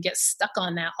system would get stuck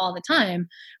on that all the time.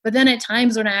 But then at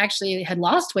times when I actually had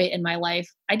lost weight in my life,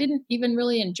 I didn't even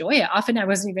really enjoy it. Often I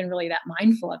wasn't even really that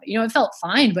mindful of it. It felt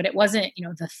fine, but it wasn't,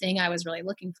 the thing I was really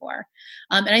looking for.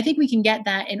 And I think we can get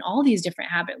that in all these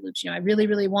different habit loops. I really,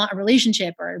 really want a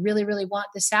relationship, or I really, really want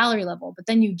the salary level, but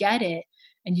then you get it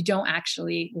and you don't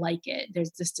actually like it.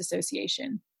 There's this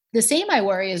dissociation. The same, I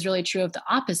worry, is really true of the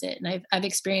opposite. And I've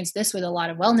experienced this with a lot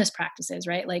of wellness practices,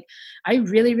 right? Like I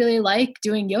really, really like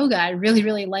doing yoga. I really,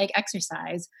 really like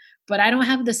exercise, but I don't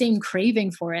have the same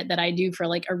craving for it that I do for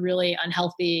like a really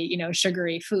unhealthy,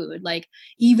 sugary food. Like,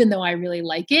 even though I really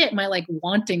like it, my like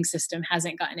wanting system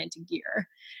hasn't gotten into gear.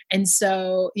 And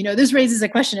so, this raises a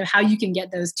question of how you can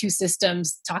get those two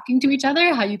systems talking to each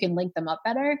other, how you can link them up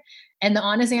better. And the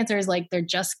honest answer is like, they're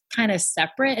just kind of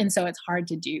separate. And so it's hard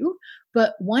to do.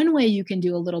 But one way you can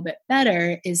do a little bit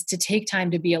better is to take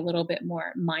time to be a little bit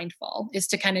more mindful, is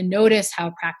to kind of notice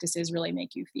how practices really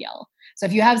make you feel. So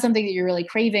if you have something that you're really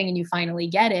craving and you finally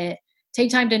get it,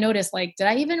 take time to notice, like, did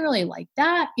I even really like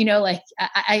that?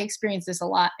 I experience this a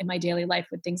lot in my daily life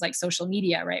with things like social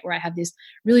media, right? Where I have this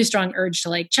really strong urge to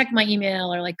like check my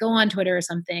email or like go on Twitter or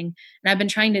something. And I've been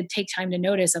trying to take time to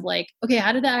notice of like, okay,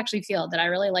 how did that actually feel? Did I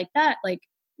really like that? Like,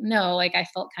 no, like I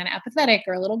felt kind of apathetic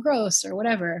or a little gross or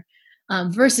whatever.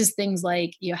 Versus things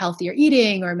like, healthier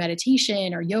eating or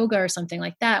meditation or yoga or something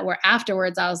like that, where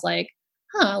afterwards I was like,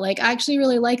 like I actually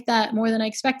really like that more than I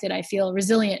expected. I feel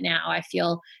resilient now. I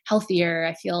feel healthier.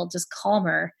 I feel just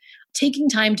calmer. Taking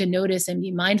time to notice and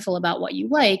be mindful about what you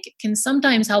like can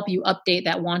sometimes help you update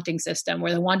that wanting system,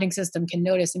 where the wanting system can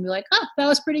notice and be like, that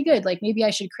was pretty good. Like maybe I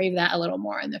should crave that a little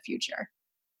more in the future.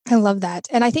 I love that.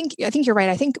 And I think you're right.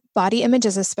 I think body image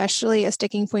is especially a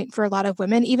sticking point for a lot of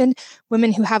women, even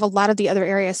women who have a lot of the other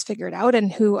areas figured out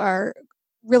and who are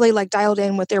really like dialed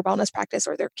in with their wellness practice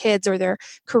or their kids or their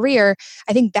career.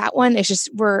 I think that one is just,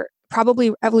 we're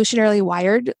probably evolutionarily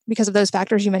wired because of those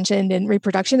factors you mentioned in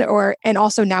reproduction, and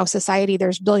also now society,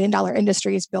 there's billion-dollar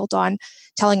industries built on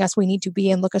telling us we need to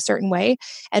be and look a certain way.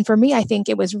 And for me, I think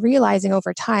it was realizing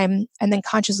over time and then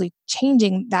consciously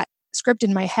changing that script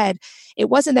in my head. It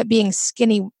wasn't that being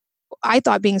skinny, I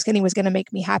thought being skinny was going to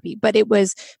make me happy, but it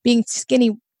was being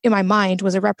skinny in my mind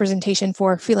was a representation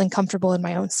for feeling comfortable in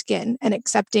my own skin and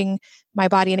accepting my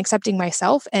body and accepting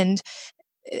myself. And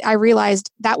I realized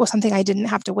that was something I didn't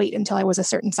have to wait until I was a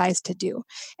certain size to do.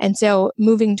 And so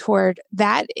moving toward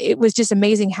that, it was just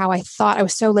amazing how I thought I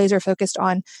was so laser focused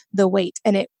on the weight.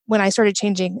 And when I started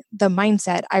changing the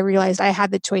mindset, I realized I had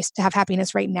the choice to have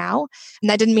happiness right now. And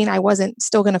that didn't mean I wasn't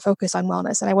still going to focus on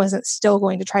wellness and I wasn't still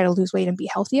going to try to lose weight and be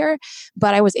healthier,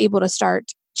 but I was able to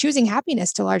start choosing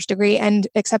happiness to a large degree and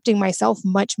accepting myself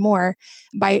much more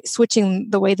by switching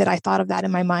the way that I thought of that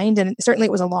in my mind. And certainly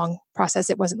it was a long process.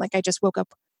 It wasn't like I just woke up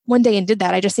one day and did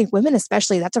that. I just think women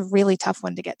especially, that's a really tough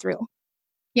one to get through.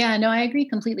 Yeah, no, I agree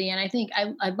completely. And I think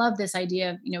I love this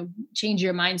idea of, change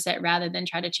your mindset rather than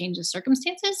try to change the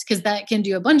circumstances, because that can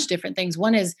do a bunch of different things.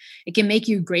 One is it can make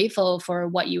you grateful for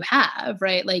what you have,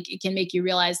 right? Like it can make you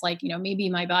realize like, maybe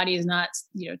my body is not,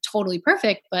 totally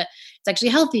perfect, but it's actually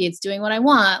healthy. It's doing what I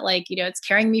want. Like, it's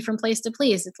carrying me from place to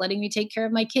place. It's letting me take care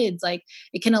of my kids. Like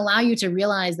it can allow you to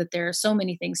realize that there are so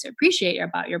many things to appreciate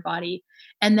about your body.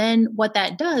 And then what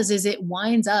that does is it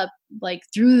winds up like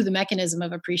through the mechanism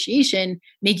of appreciation,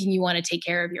 making you want to take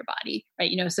care of your body,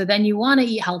 right? So then you want to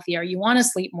eat healthier, you want to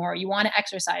sleep more, you want to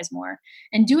exercise more.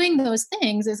 And doing those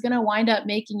things is going to wind up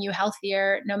making you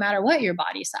healthier no matter what your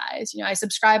body size. I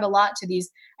subscribe a lot to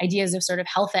these ideas of sort of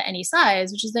health at any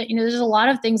size, which is that, there's a lot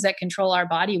of things that control our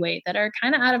body weight that are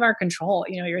kind of out of our control,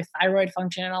 your thyroid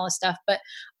function and all this stuff. But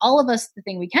all of us, the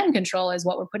thing we can control is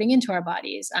what we're putting into our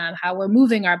bodies, how we're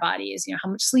moving our bodies, how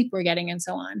much sleep we're getting and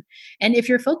so on. And if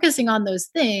you're focusing on those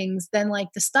things, then like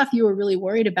the stuff you were really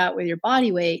worried about with your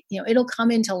body weight, it'll come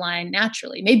into line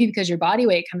naturally, maybe because your body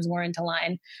weight comes more into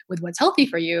line with what's healthy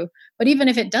for you. But even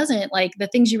if it doesn't, like the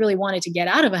things you really wanted to get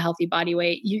out of a healthy body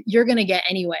weight, you're going to get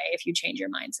anyway if you change your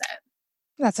mindset.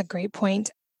 That's a great point.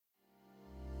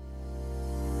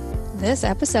 This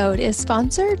episode is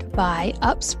sponsored by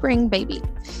Upspring Baby,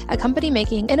 a company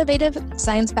making innovative,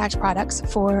 science-backed products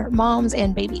for moms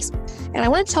and babies. And I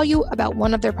want to tell you about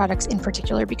one of their products in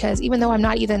particular, because even though I'm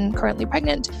not even currently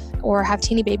pregnant or have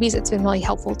teeny babies, it's been really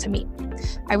helpful to me.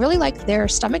 I really like their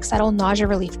stomach settle nausea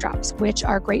relief drops, which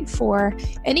are great for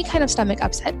any kind of stomach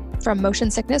upset, from motion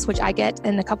sickness, which I get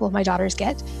and a couple of my daughters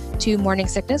get, to morning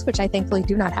sickness, which I thankfully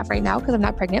do not have right now because I'm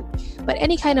not pregnant, but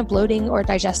any kind of bloating or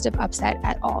digestive upset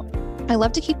at all. I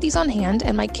love to keep these on hand,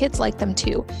 and my kids like them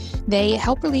too. They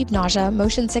help relieve nausea,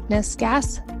 motion sickness,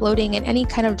 gas, bloating, and any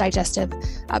kind of digestive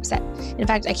upset. In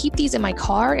fact, I keep these in my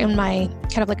car, in my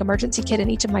kind of like emergency kit in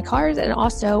each of my cars, and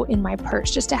also in my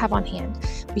purse just to have on hand,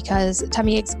 because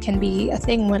tummy aches can be a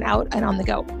thing when out and on the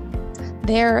go.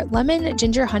 Their lemon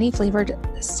ginger honey flavored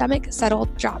stomach settle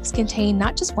drops contain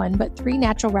not just one, but 3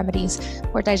 natural remedies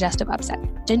for digestive upset: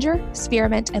 ginger,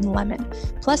 spearmint, and lemon.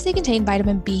 Plus, they contain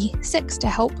vitamin B6 to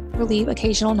help relieve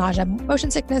occasional nausea,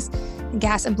 motion sickness,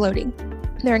 gas, and bloating.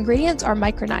 Their ingredients are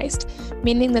micronized,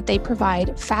 meaning that they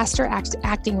provide faster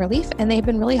acting relief, and they've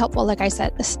been really helpful, like I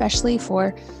said, especially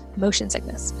for motion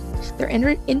sickness. They're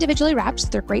individually wrapped, so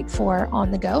they're great for on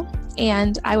the go,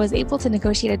 and I was able to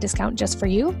negotiate a discount just for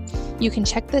you. You can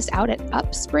check this out at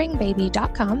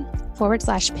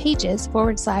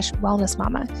upspringbaby.com/pages/wellness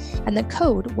mama, and the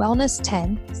code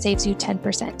wellness10 saves you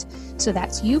 10%. So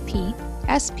that's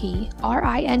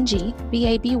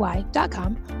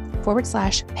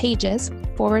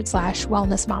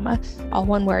upspringbaby.com/pages/wellness mama, all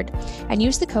one word, and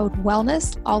use the code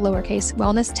wellness, all lowercase,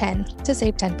 wellness10 to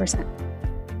save 10%.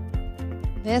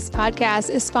 This podcast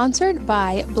is sponsored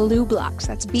by BluBlox,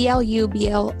 that's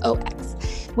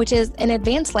BLUBLOX, which is an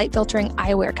advanced light filtering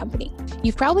eyewear company.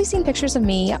 You've probably seen pictures of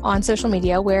me on social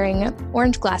media wearing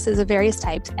orange glasses of various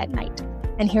types at night,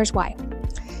 and here's why.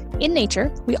 In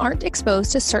nature, we aren't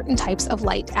exposed to certain types of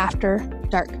light after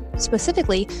dark,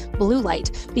 specifically blue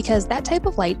light, because that type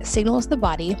of light signals the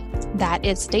body that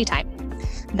it's daytime.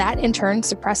 That in turn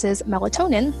suppresses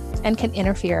melatonin and can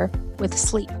interfere with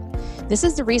sleep. This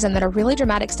is the reason that a really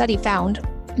dramatic study found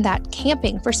that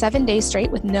camping for 7 days straight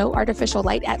with no artificial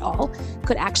light at all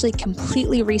could actually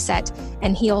completely reset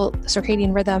and heal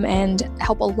circadian rhythm and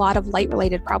help a lot of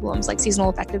light-related problems like seasonal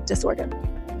affective disorder.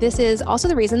 This is also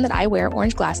the reason that I wear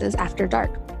orange glasses after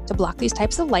dark, to block these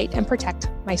types of light and protect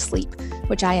my sleep,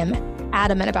 which I am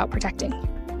adamant about protecting.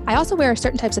 I also wear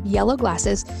certain types of yellow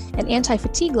glasses and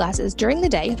anti-fatigue glasses during the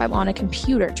day if I'm on a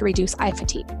computer to reduce eye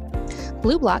fatigue.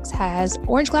 BluBlox has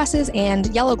orange glasses and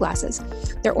yellow glasses.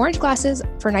 Their orange glasses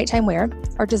for nighttime wear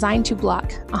are designed to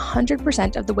block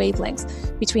 100% of the wavelengths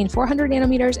between 400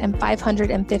 nanometers and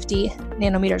 550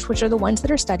 nanometers, which are the ones that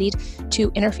are studied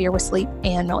to interfere with sleep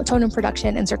and melatonin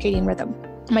production and circadian rhythm.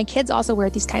 My kids also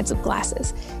wear these kinds of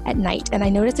glasses at night, and I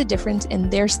notice a difference in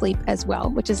their sleep as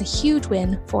well, which is a huge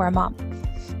win for a mom.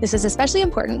 This is especially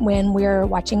important when we're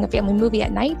watching a family movie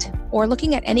at night or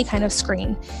looking at any kind of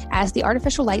screen, as the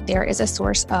artificial light there is a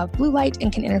source of blue light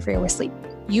and can interfere with sleep.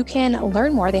 You can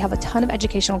learn more. They have a ton of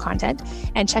educational content,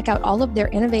 and check out all of their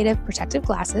innovative protective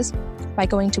glasses by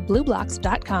going to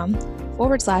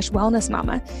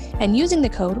BluBlox.com/wellnessmama and using the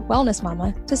code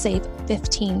wellnessmama to save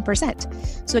 15%.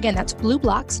 So again, that's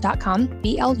BluBlox.com,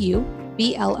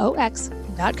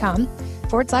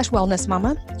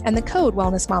 BLUBLOX.com/wellnessmama, and the code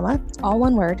wellnessmama, all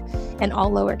one word and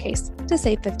all lowercase, to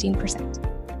save 15%.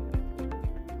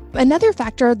 Another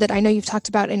factor that I know you've talked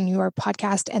about in your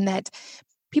podcast and that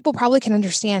people probably can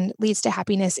understand leads to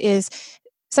happiness is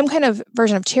some kind of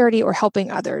version of charity or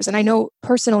helping others. And I know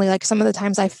personally, like some of the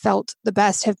times I felt the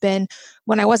best have been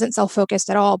when I wasn't self-focused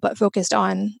at all, but focused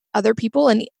on other people.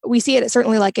 And we see it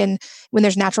certainly like when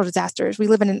there's natural disasters. We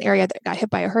live in an area that got hit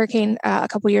by a hurricane a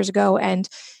couple years ago, and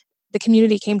the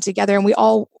community came together and we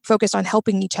all focused on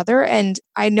helping each other. And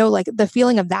I know like the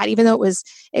feeling of that, even though it was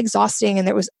exhausting and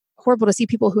it was horrible to see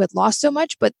people who had lost so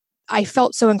much, but I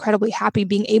felt so incredibly happy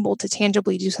being able to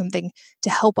tangibly do something to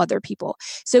help other people.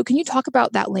 So can you talk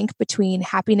about that link between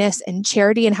happiness and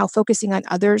charity and how focusing on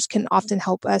others can often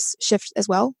help us shift as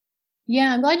well?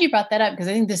 Yeah, I'm glad you brought that up, because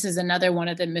I think this is another one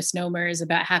of the misnomers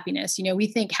about happiness. We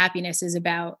think happiness is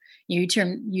about, you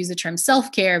use the term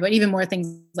self-care, but even more things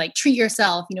like treat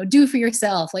yourself, do for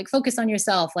yourself, like focus on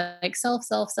yourself, like self.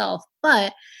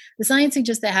 But the science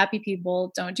suggests that happy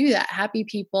people don't do that. Happy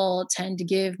people tend to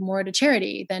give more to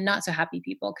charity than not so happy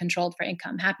people controlled for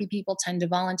income. Happy people tend to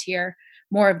volunteer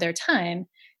more of their time.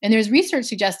 And there's research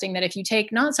suggesting that if you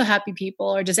take not so happy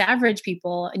people or just average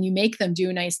people and you make them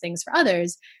do nice things for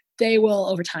others, they will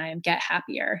over time get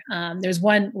happier. There's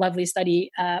one lovely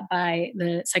study by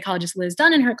the psychologist Liz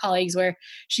Dunn and her colleagues where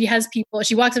she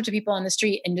walks up to people on the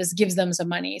street and just gives them some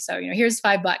money. So, here's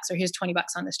 $5 or here's $20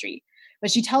 on the street. But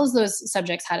she tells those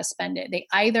subjects how to spend it. They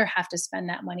either have to spend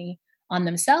that money on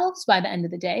themselves by the end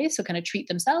of the day, so kind of treat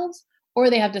themselves, or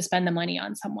they have to spend the money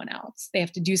on someone else. They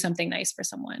have to do something nice for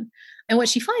someone. And what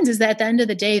she finds is that at the end of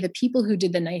the day, the people who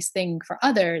did the nice thing for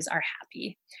others are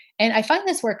happy. And I find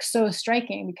this work so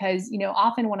striking because,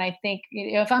 often when I think,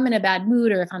 if I'm in a bad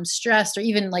mood or if I'm stressed or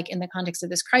even like in the context of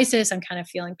this crisis, I'm kind of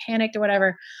feeling panicked or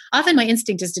whatever, often my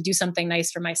instinct is to do something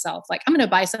nice for myself. Like I'm going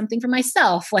to buy something for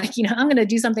myself. Like, I'm going to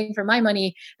do something for my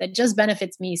money that just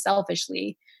benefits me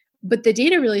selfishly. But the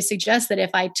data really suggests that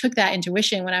if I took that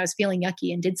intuition when I was feeling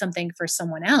yucky and did something for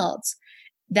someone else,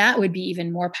 that would be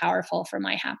even more powerful for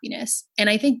my happiness. And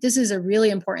I think this is a really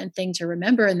important thing to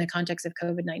remember in the context of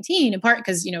COVID-19, in part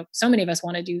because, so many of us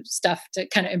want to do stuff to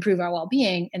kind of improve our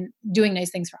well-being, and doing nice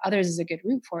things for others is a good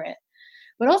route for it.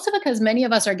 But also because many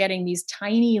of us are getting these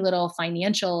tiny little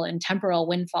financial and temporal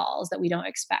windfalls that we don't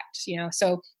expect,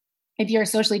 So if you're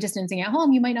socially distancing at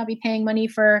home, you might not be paying money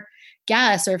for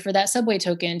gas or for that subway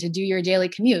token to do your daily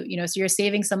commute, so you're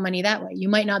saving some money that way. You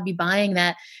might not be buying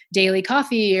that daily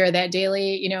coffee or that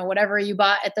daily, whatever you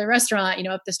bought at the restaurant,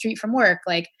 up the street from work.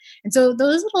 And so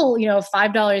those little,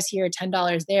 $5 here,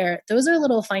 $10 there, those are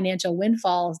little financial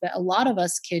windfalls that a lot of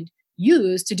us could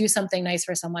use to do something nice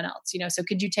for someone else, So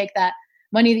could you take that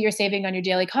money that you're saving on your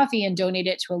daily coffee and donate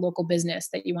it to a local business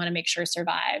that you want to make sure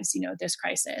survives, this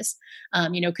crisis?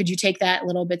 Could you take that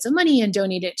little bits of money and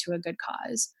donate it to a good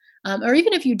cause? Or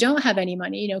even if you don't have any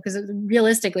money, because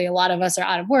realistically, a lot of us are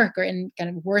out of work or in kind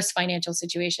of worse financial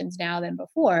situations now than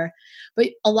before.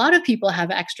 But a lot of people have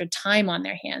extra time on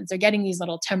their hands. They're getting these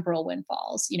little temporal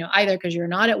windfalls, either because you're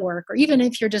not at work or even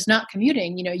if you're just not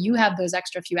commuting, you have those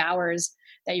extra few hours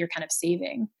that you're kind of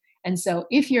saving. And so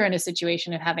if you're in a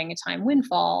situation of having a time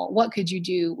windfall, what could you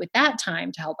do with that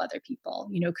time to help other people?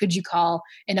 Could you call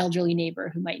an elderly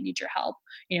neighbor who might need your help?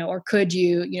 Or could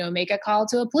you, make a call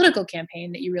to a political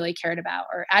campaign that you really cared about,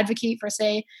 or advocate for,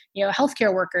 say,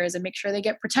 healthcare workers and make sure they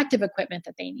get protective equipment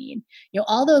that they need?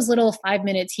 All those little 5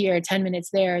 minutes here, 10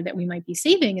 minutes there that we might be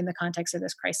saving in the context of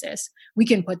this crisis, we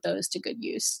can put those to good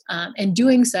use. And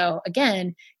doing so,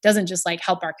 again, doesn't just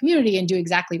help our community and do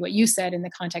exactly what you said in the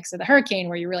context of the hurricane,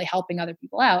 where you're really helping other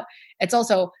people out. It's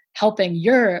also helping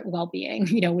your well-being,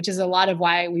 which is a lot of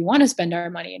why we want to spend our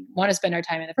money and want to spend our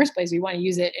time in the first place. We want to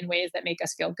use it in ways that make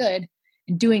us feel good,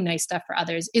 and doing nice stuff for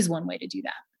others is one way to do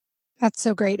that. That's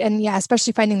so great. And yeah,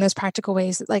 especially finding those practical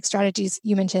ways, like strategies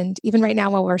you mentioned, even right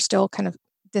now while we're still kind of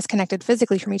disconnected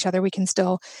physically from each other, we can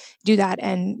still do that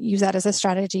and use that as a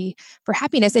strategy for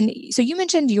happiness. And so you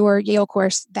mentioned your Yale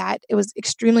course, that it was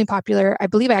extremely popular. I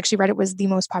believe I actually read it was the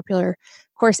most popular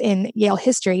course in Yale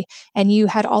history. And you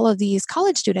had all of these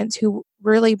college students who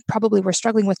really probably were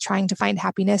struggling with trying to find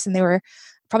happiness. And they were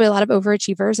probably a lot of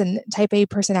overachievers and type A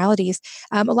personalities.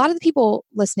 A lot of the people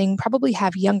listening probably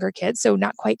have younger kids, so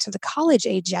not quite to the college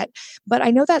age yet. But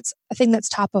I know that's a thing that's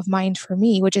top of mind for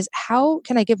me, which is how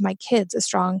can I give my kids a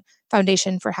strong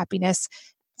foundation for happiness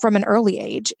from an early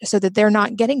age so that they're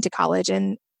not getting to college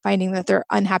and finding that they're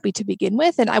unhappy to begin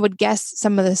with. And I would guess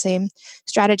some of the same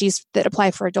strategies that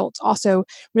apply for adults also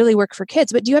really work for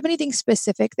kids. But do you have anything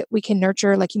specific that we can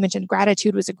nurture? Like you mentioned,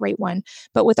 gratitude was a great one,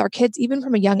 but with our kids, even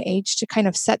from a young age, to kind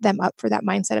of set them up for that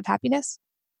mindset of happiness?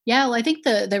 Yeah, well, I think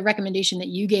the recommendation that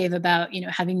you gave about,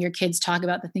 having your kids talk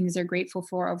about the things they're grateful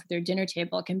for over their dinner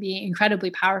table can be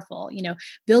incredibly powerful.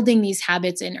 Building these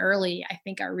habits in early, I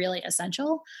think, are really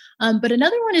essential. But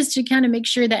another one is to kind of make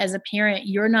sure that as a parent,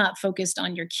 you're not focused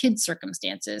on your kids'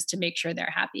 circumstances to make sure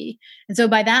they're happy. And so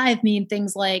by that, I mean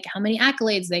things like how many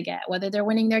accolades they get, whether they're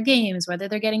winning their games, whether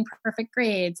they're getting perfect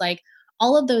grades,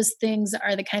 all of those things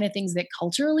are the kind of things that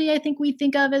culturally I think we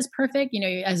think of as perfect.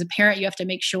 As a parent, you have to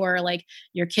make sure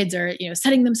your kids are,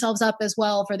 setting themselves up as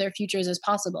well for their futures as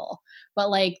possible. But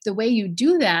the way you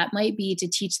do that might be to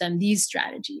teach them these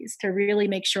strategies to really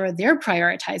make sure they're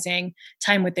prioritizing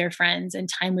time with their friends and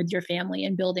time with your family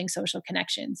and building social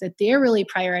connections, that they're really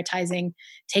prioritizing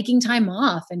taking time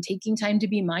off and taking time to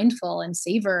be mindful and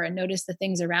savor and notice the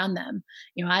things around them.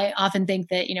 I often think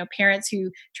that, parents who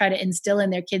try to instill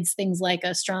in their kids things like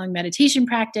a strong meditation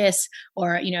practice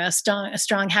or, a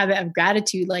strong habit of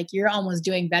gratitude, you're almost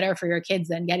doing better for your kids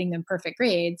than getting them perfect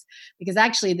grades. Because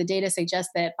actually the data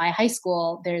suggests that by high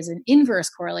school, there's an inverse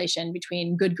correlation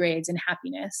between good grades and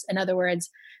happiness. In other words,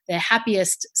 the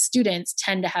happiest students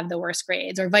tend to have the worst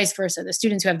grades, or vice versa. The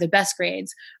students who have the best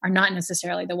grades are not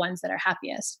necessarily the ones that are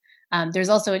happiest. There's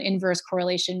also an inverse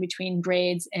correlation between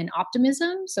grades and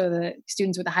optimism. So the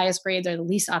students with the highest grades are the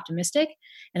least optimistic.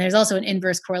 And there's also an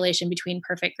inverse correlation between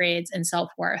perfect grades and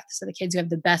self-worth. So the kids who have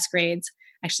the best grades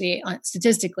actually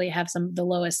statistically have some of the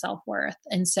lowest self-worth.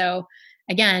 And so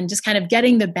again, just kind of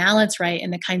getting the balance right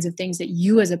and the kinds of things that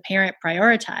you as a parent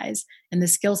prioritize and the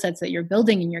skill sets that you're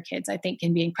building in your kids, I think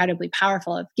can be incredibly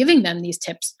powerful of giving them these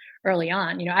tips early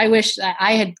on. I wish that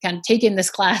I had kind of taken this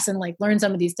class and like learned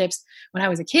some of these tips when I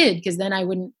was a kid, because then I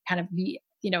wouldn't kind of be,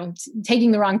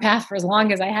 taking the wrong path for as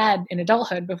long as I had in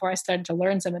adulthood before I started to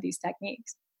learn some of these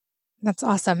techniques. That's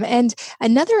awesome. And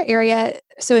another area,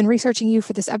 so in researching you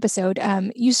for this episode,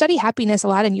 you study happiness a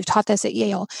lot and you've taught this at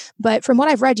Yale. But from what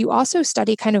I've read, you also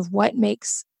study kind of what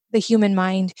makes the human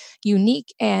mind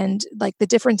unique and like the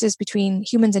differences between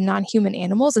humans and non-human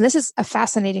animals. And this is a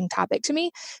fascinating topic to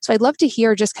me. So I'd love to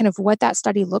hear just kind of what that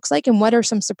study looks like and what are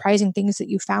some surprising things that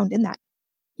you found in that.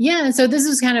 Yeah. And so this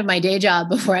was kind of my day job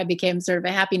before I became sort of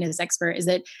a happiness expert, is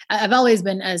that I've always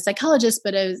been a psychologist,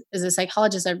 but as a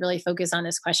psychologist, I've really focused on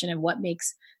this question of what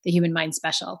makes the human mind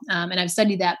special. And I've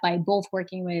studied that by both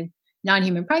working with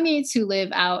non-human primates who live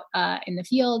out in the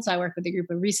field. So I work with a group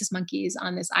of rhesus monkeys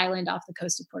on this island off the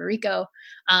coast of Puerto Rico.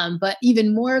 But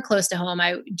even more close to home,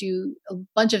 I do a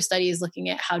bunch of studies looking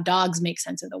at how dogs make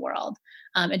sense of the world.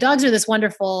 And dogs are this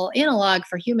wonderful analog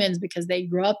for humans because they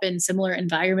grow up in similar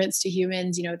environments to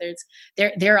humans.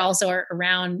 They're also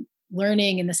around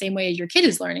learning in the same way as your kid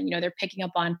is learning. They're picking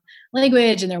up on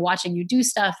language and they're watching you do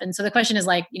stuff. And so the question is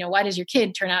like, why does your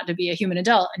kid turn out to be a human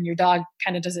adult and your dog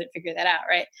kind of doesn't figure that out,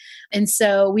 right? And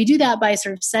so we do that by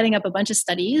sort of setting up a bunch of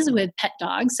studies with pet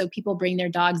dogs. So people bring their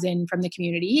dogs in from the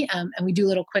community, and we do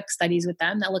little quick studies with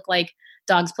them that look like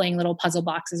dogs playing little puzzle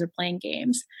boxes or playing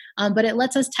games. But it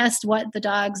lets us test what the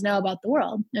dogs know about the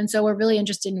world. And so we're really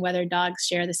interested in whether dogs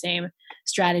share the same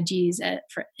strategies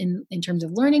in terms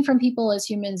of learning from people as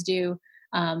humans do,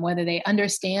 whether they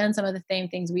understand some of the same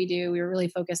things we do. We were really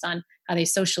focused on how they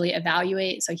socially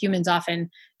evaluate. So humans often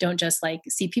don't just like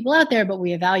see people out there, but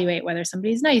we evaluate whether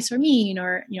somebody's nice or mean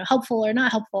or, helpful or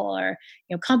not helpful or,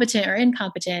 competent or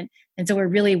incompetent. And so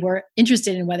we're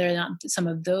interested in whether or not some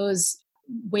of those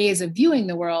ways of viewing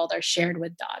the world are shared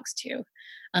with dogs too.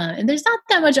 And there's not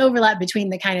that much overlap between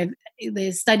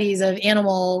the studies of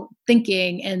animal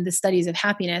thinking and the studies of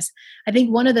happiness. I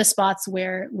think one of the spots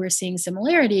where we're seeing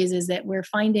similarities is that we're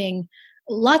finding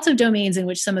lots of domains in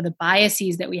which some of the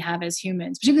biases that we have as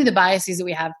humans, particularly the biases that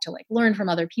we have to like learn from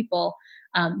other people,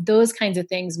 those kinds of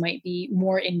things might be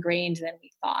more ingrained than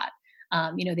we thought.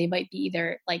 They might be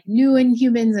either like new in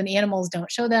humans and animals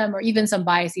don't show them, or even some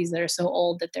biases that are so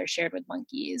old that they're shared with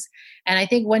monkeys. And I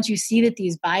think once you see that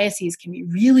these biases can be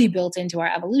really built into our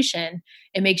evolution,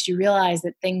 it makes you realize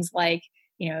that things like,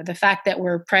 the fact that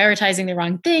we're prioritizing the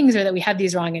wrong things or that we have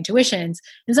these wrong intuitions,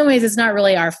 in some ways, it's not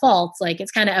really our fault. Like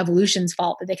it's kind of evolution's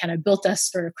fault that they kind of built us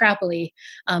sort of crappily.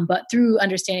 But through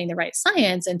understanding the right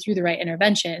science and through the right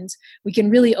interventions, we can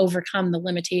really overcome the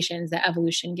limitations that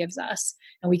evolution gives us.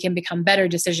 And we can become better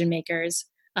decision makers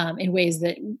in ways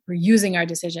that we're using our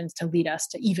decisions to lead us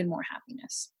to even more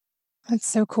happiness. That's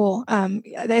so cool.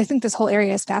 I think this whole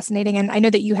area is fascinating. And I know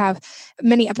that you have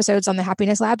many episodes on the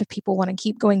Happiness Lab if people want to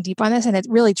keep going deep on this. And it's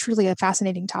really, truly a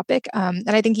fascinating topic. And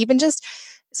I think even just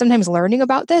sometimes learning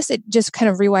about this, it just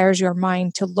kind of rewires your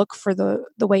mind to look for the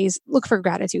ways, look for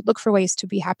gratitude, look for ways to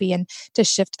be happy and to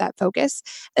shift that focus.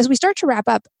 As we start to wrap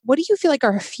up, what do you feel like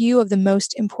are a few of the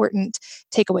most important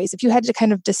takeaways? If you had to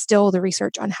kind of distill the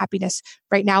research on happiness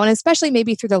right now, and especially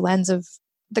maybe through the lens of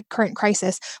the current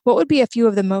crisis, what would be a few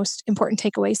of the most important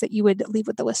takeaways that you would leave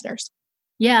with the listeners?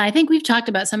 Yeah, I think we've talked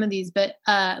about some of these, but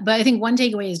I think one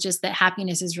takeaway is just that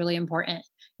happiness is really important.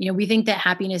 We think that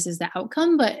happiness is the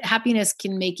outcome, but happiness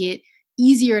can make it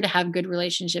easier to have good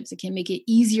relationships. It can make it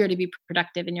easier to be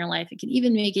productive in your life. It can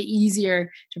even make it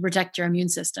easier to protect your immune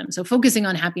system. So focusing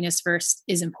on happiness first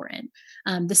is important.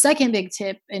 The second big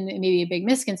tip, and maybe a big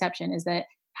misconception, is that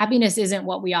happiness isn't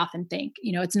what we often think.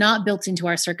 It's not built into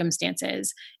our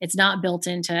circumstances. It's not built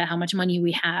into how much money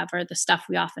we have or the stuff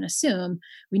we often assume.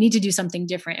 We need to do something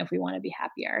different if we want to be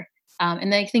happier.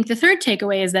 And I think the third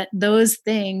takeaway is that those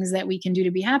things that we can do to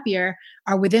be happier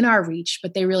are within our reach,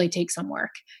 but they really take some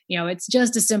work. It's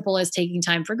just as simple as taking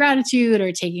time for gratitude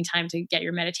or taking time to get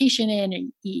your meditation in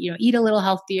and eat a little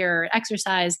healthier or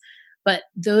exercise. But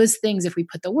those things, if we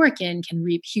put the work in, can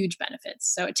reap huge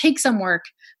benefits. So it takes some work,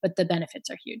 but the benefits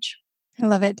are huge. I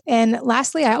love it. And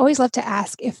lastly, I always love to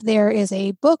ask if there is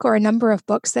a book or a number of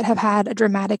books that have had a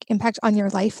dramatic impact on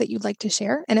your life that you'd like to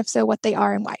share. And if so, what they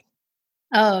are and why.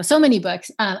 Oh, so many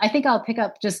books. I think I'll pick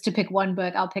up, just to pick one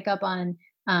book, I'll pick up on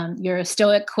your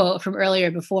Stoic quote from earlier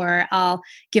before. I'll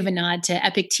give a nod to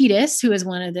Epictetus, who is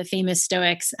one of the famous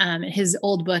Stoics. His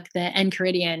old book, The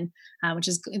Enchiridion, which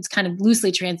is, it's kind of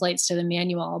loosely translates to the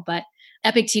manual, but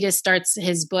Epictetus starts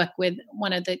his book with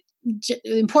one of the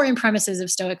important premises of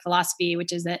Stoic philosophy,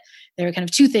 which is that there are kind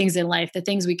of two things in life: the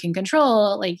things we can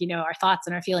control, like, our thoughts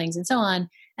and our feelings and so on,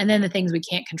 and then the things we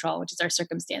can't control, which is our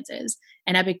circumstances.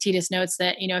 And Epictetus notes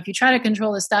that, if you try to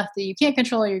control the stuff that you can't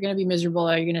control, you're going to be miserable,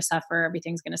 or you're going to suffer,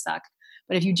 everything's going to suck.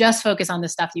 But if you just focus on the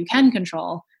stuff you can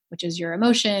control, which is your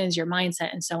emotions, your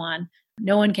mindset, and so on,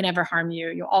 no one can ever harm you.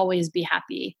 You'll always be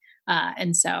happy.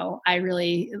 And so I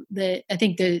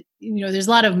think there's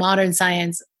a lot of modern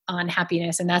science on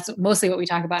happiness, and that's mostly what we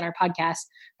talk about in our podcast.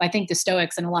 But I think the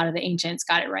Stoics and a lot of the ancients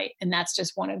got it right. And that's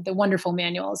just one of the wonderful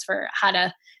manuals for how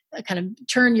to kind of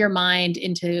turn your mind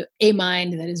into a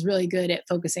mind that is really good at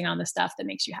focusing on the stuff that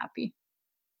makes you happy.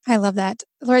 I love that.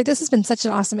 Laurie, this has been such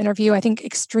an awesome interview. I think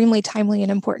extremely timely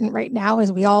and important right now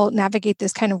as we all navigate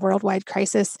this kind of worldwide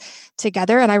crisis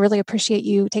together. And I really appreciate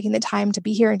you taking the time to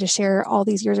be here and to share all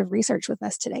these years of research with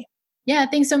us today. Yeah,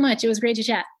 thanks so much. It was great to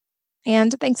chat.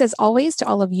 And thanks as always to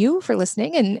all of you for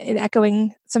listening and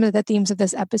echoing some of the themes of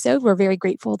this episode. We're very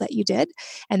grateful that you did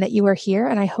and that you are here.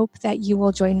 And I hope that you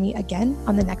will join me again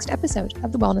on the next episode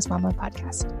of the Wellness Mama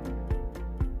podcast.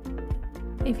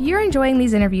 If you're enjoying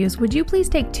these interviews, would you please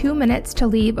take 2 minutes to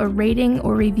leave a rating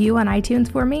or review on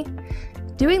iTunes for me?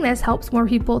 Doing this helps more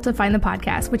people to find the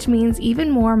podcast, which means even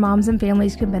more moms and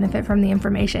families can benefit from the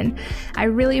information. I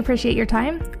really appreciate your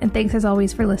time, and thanks as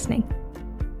always for listening.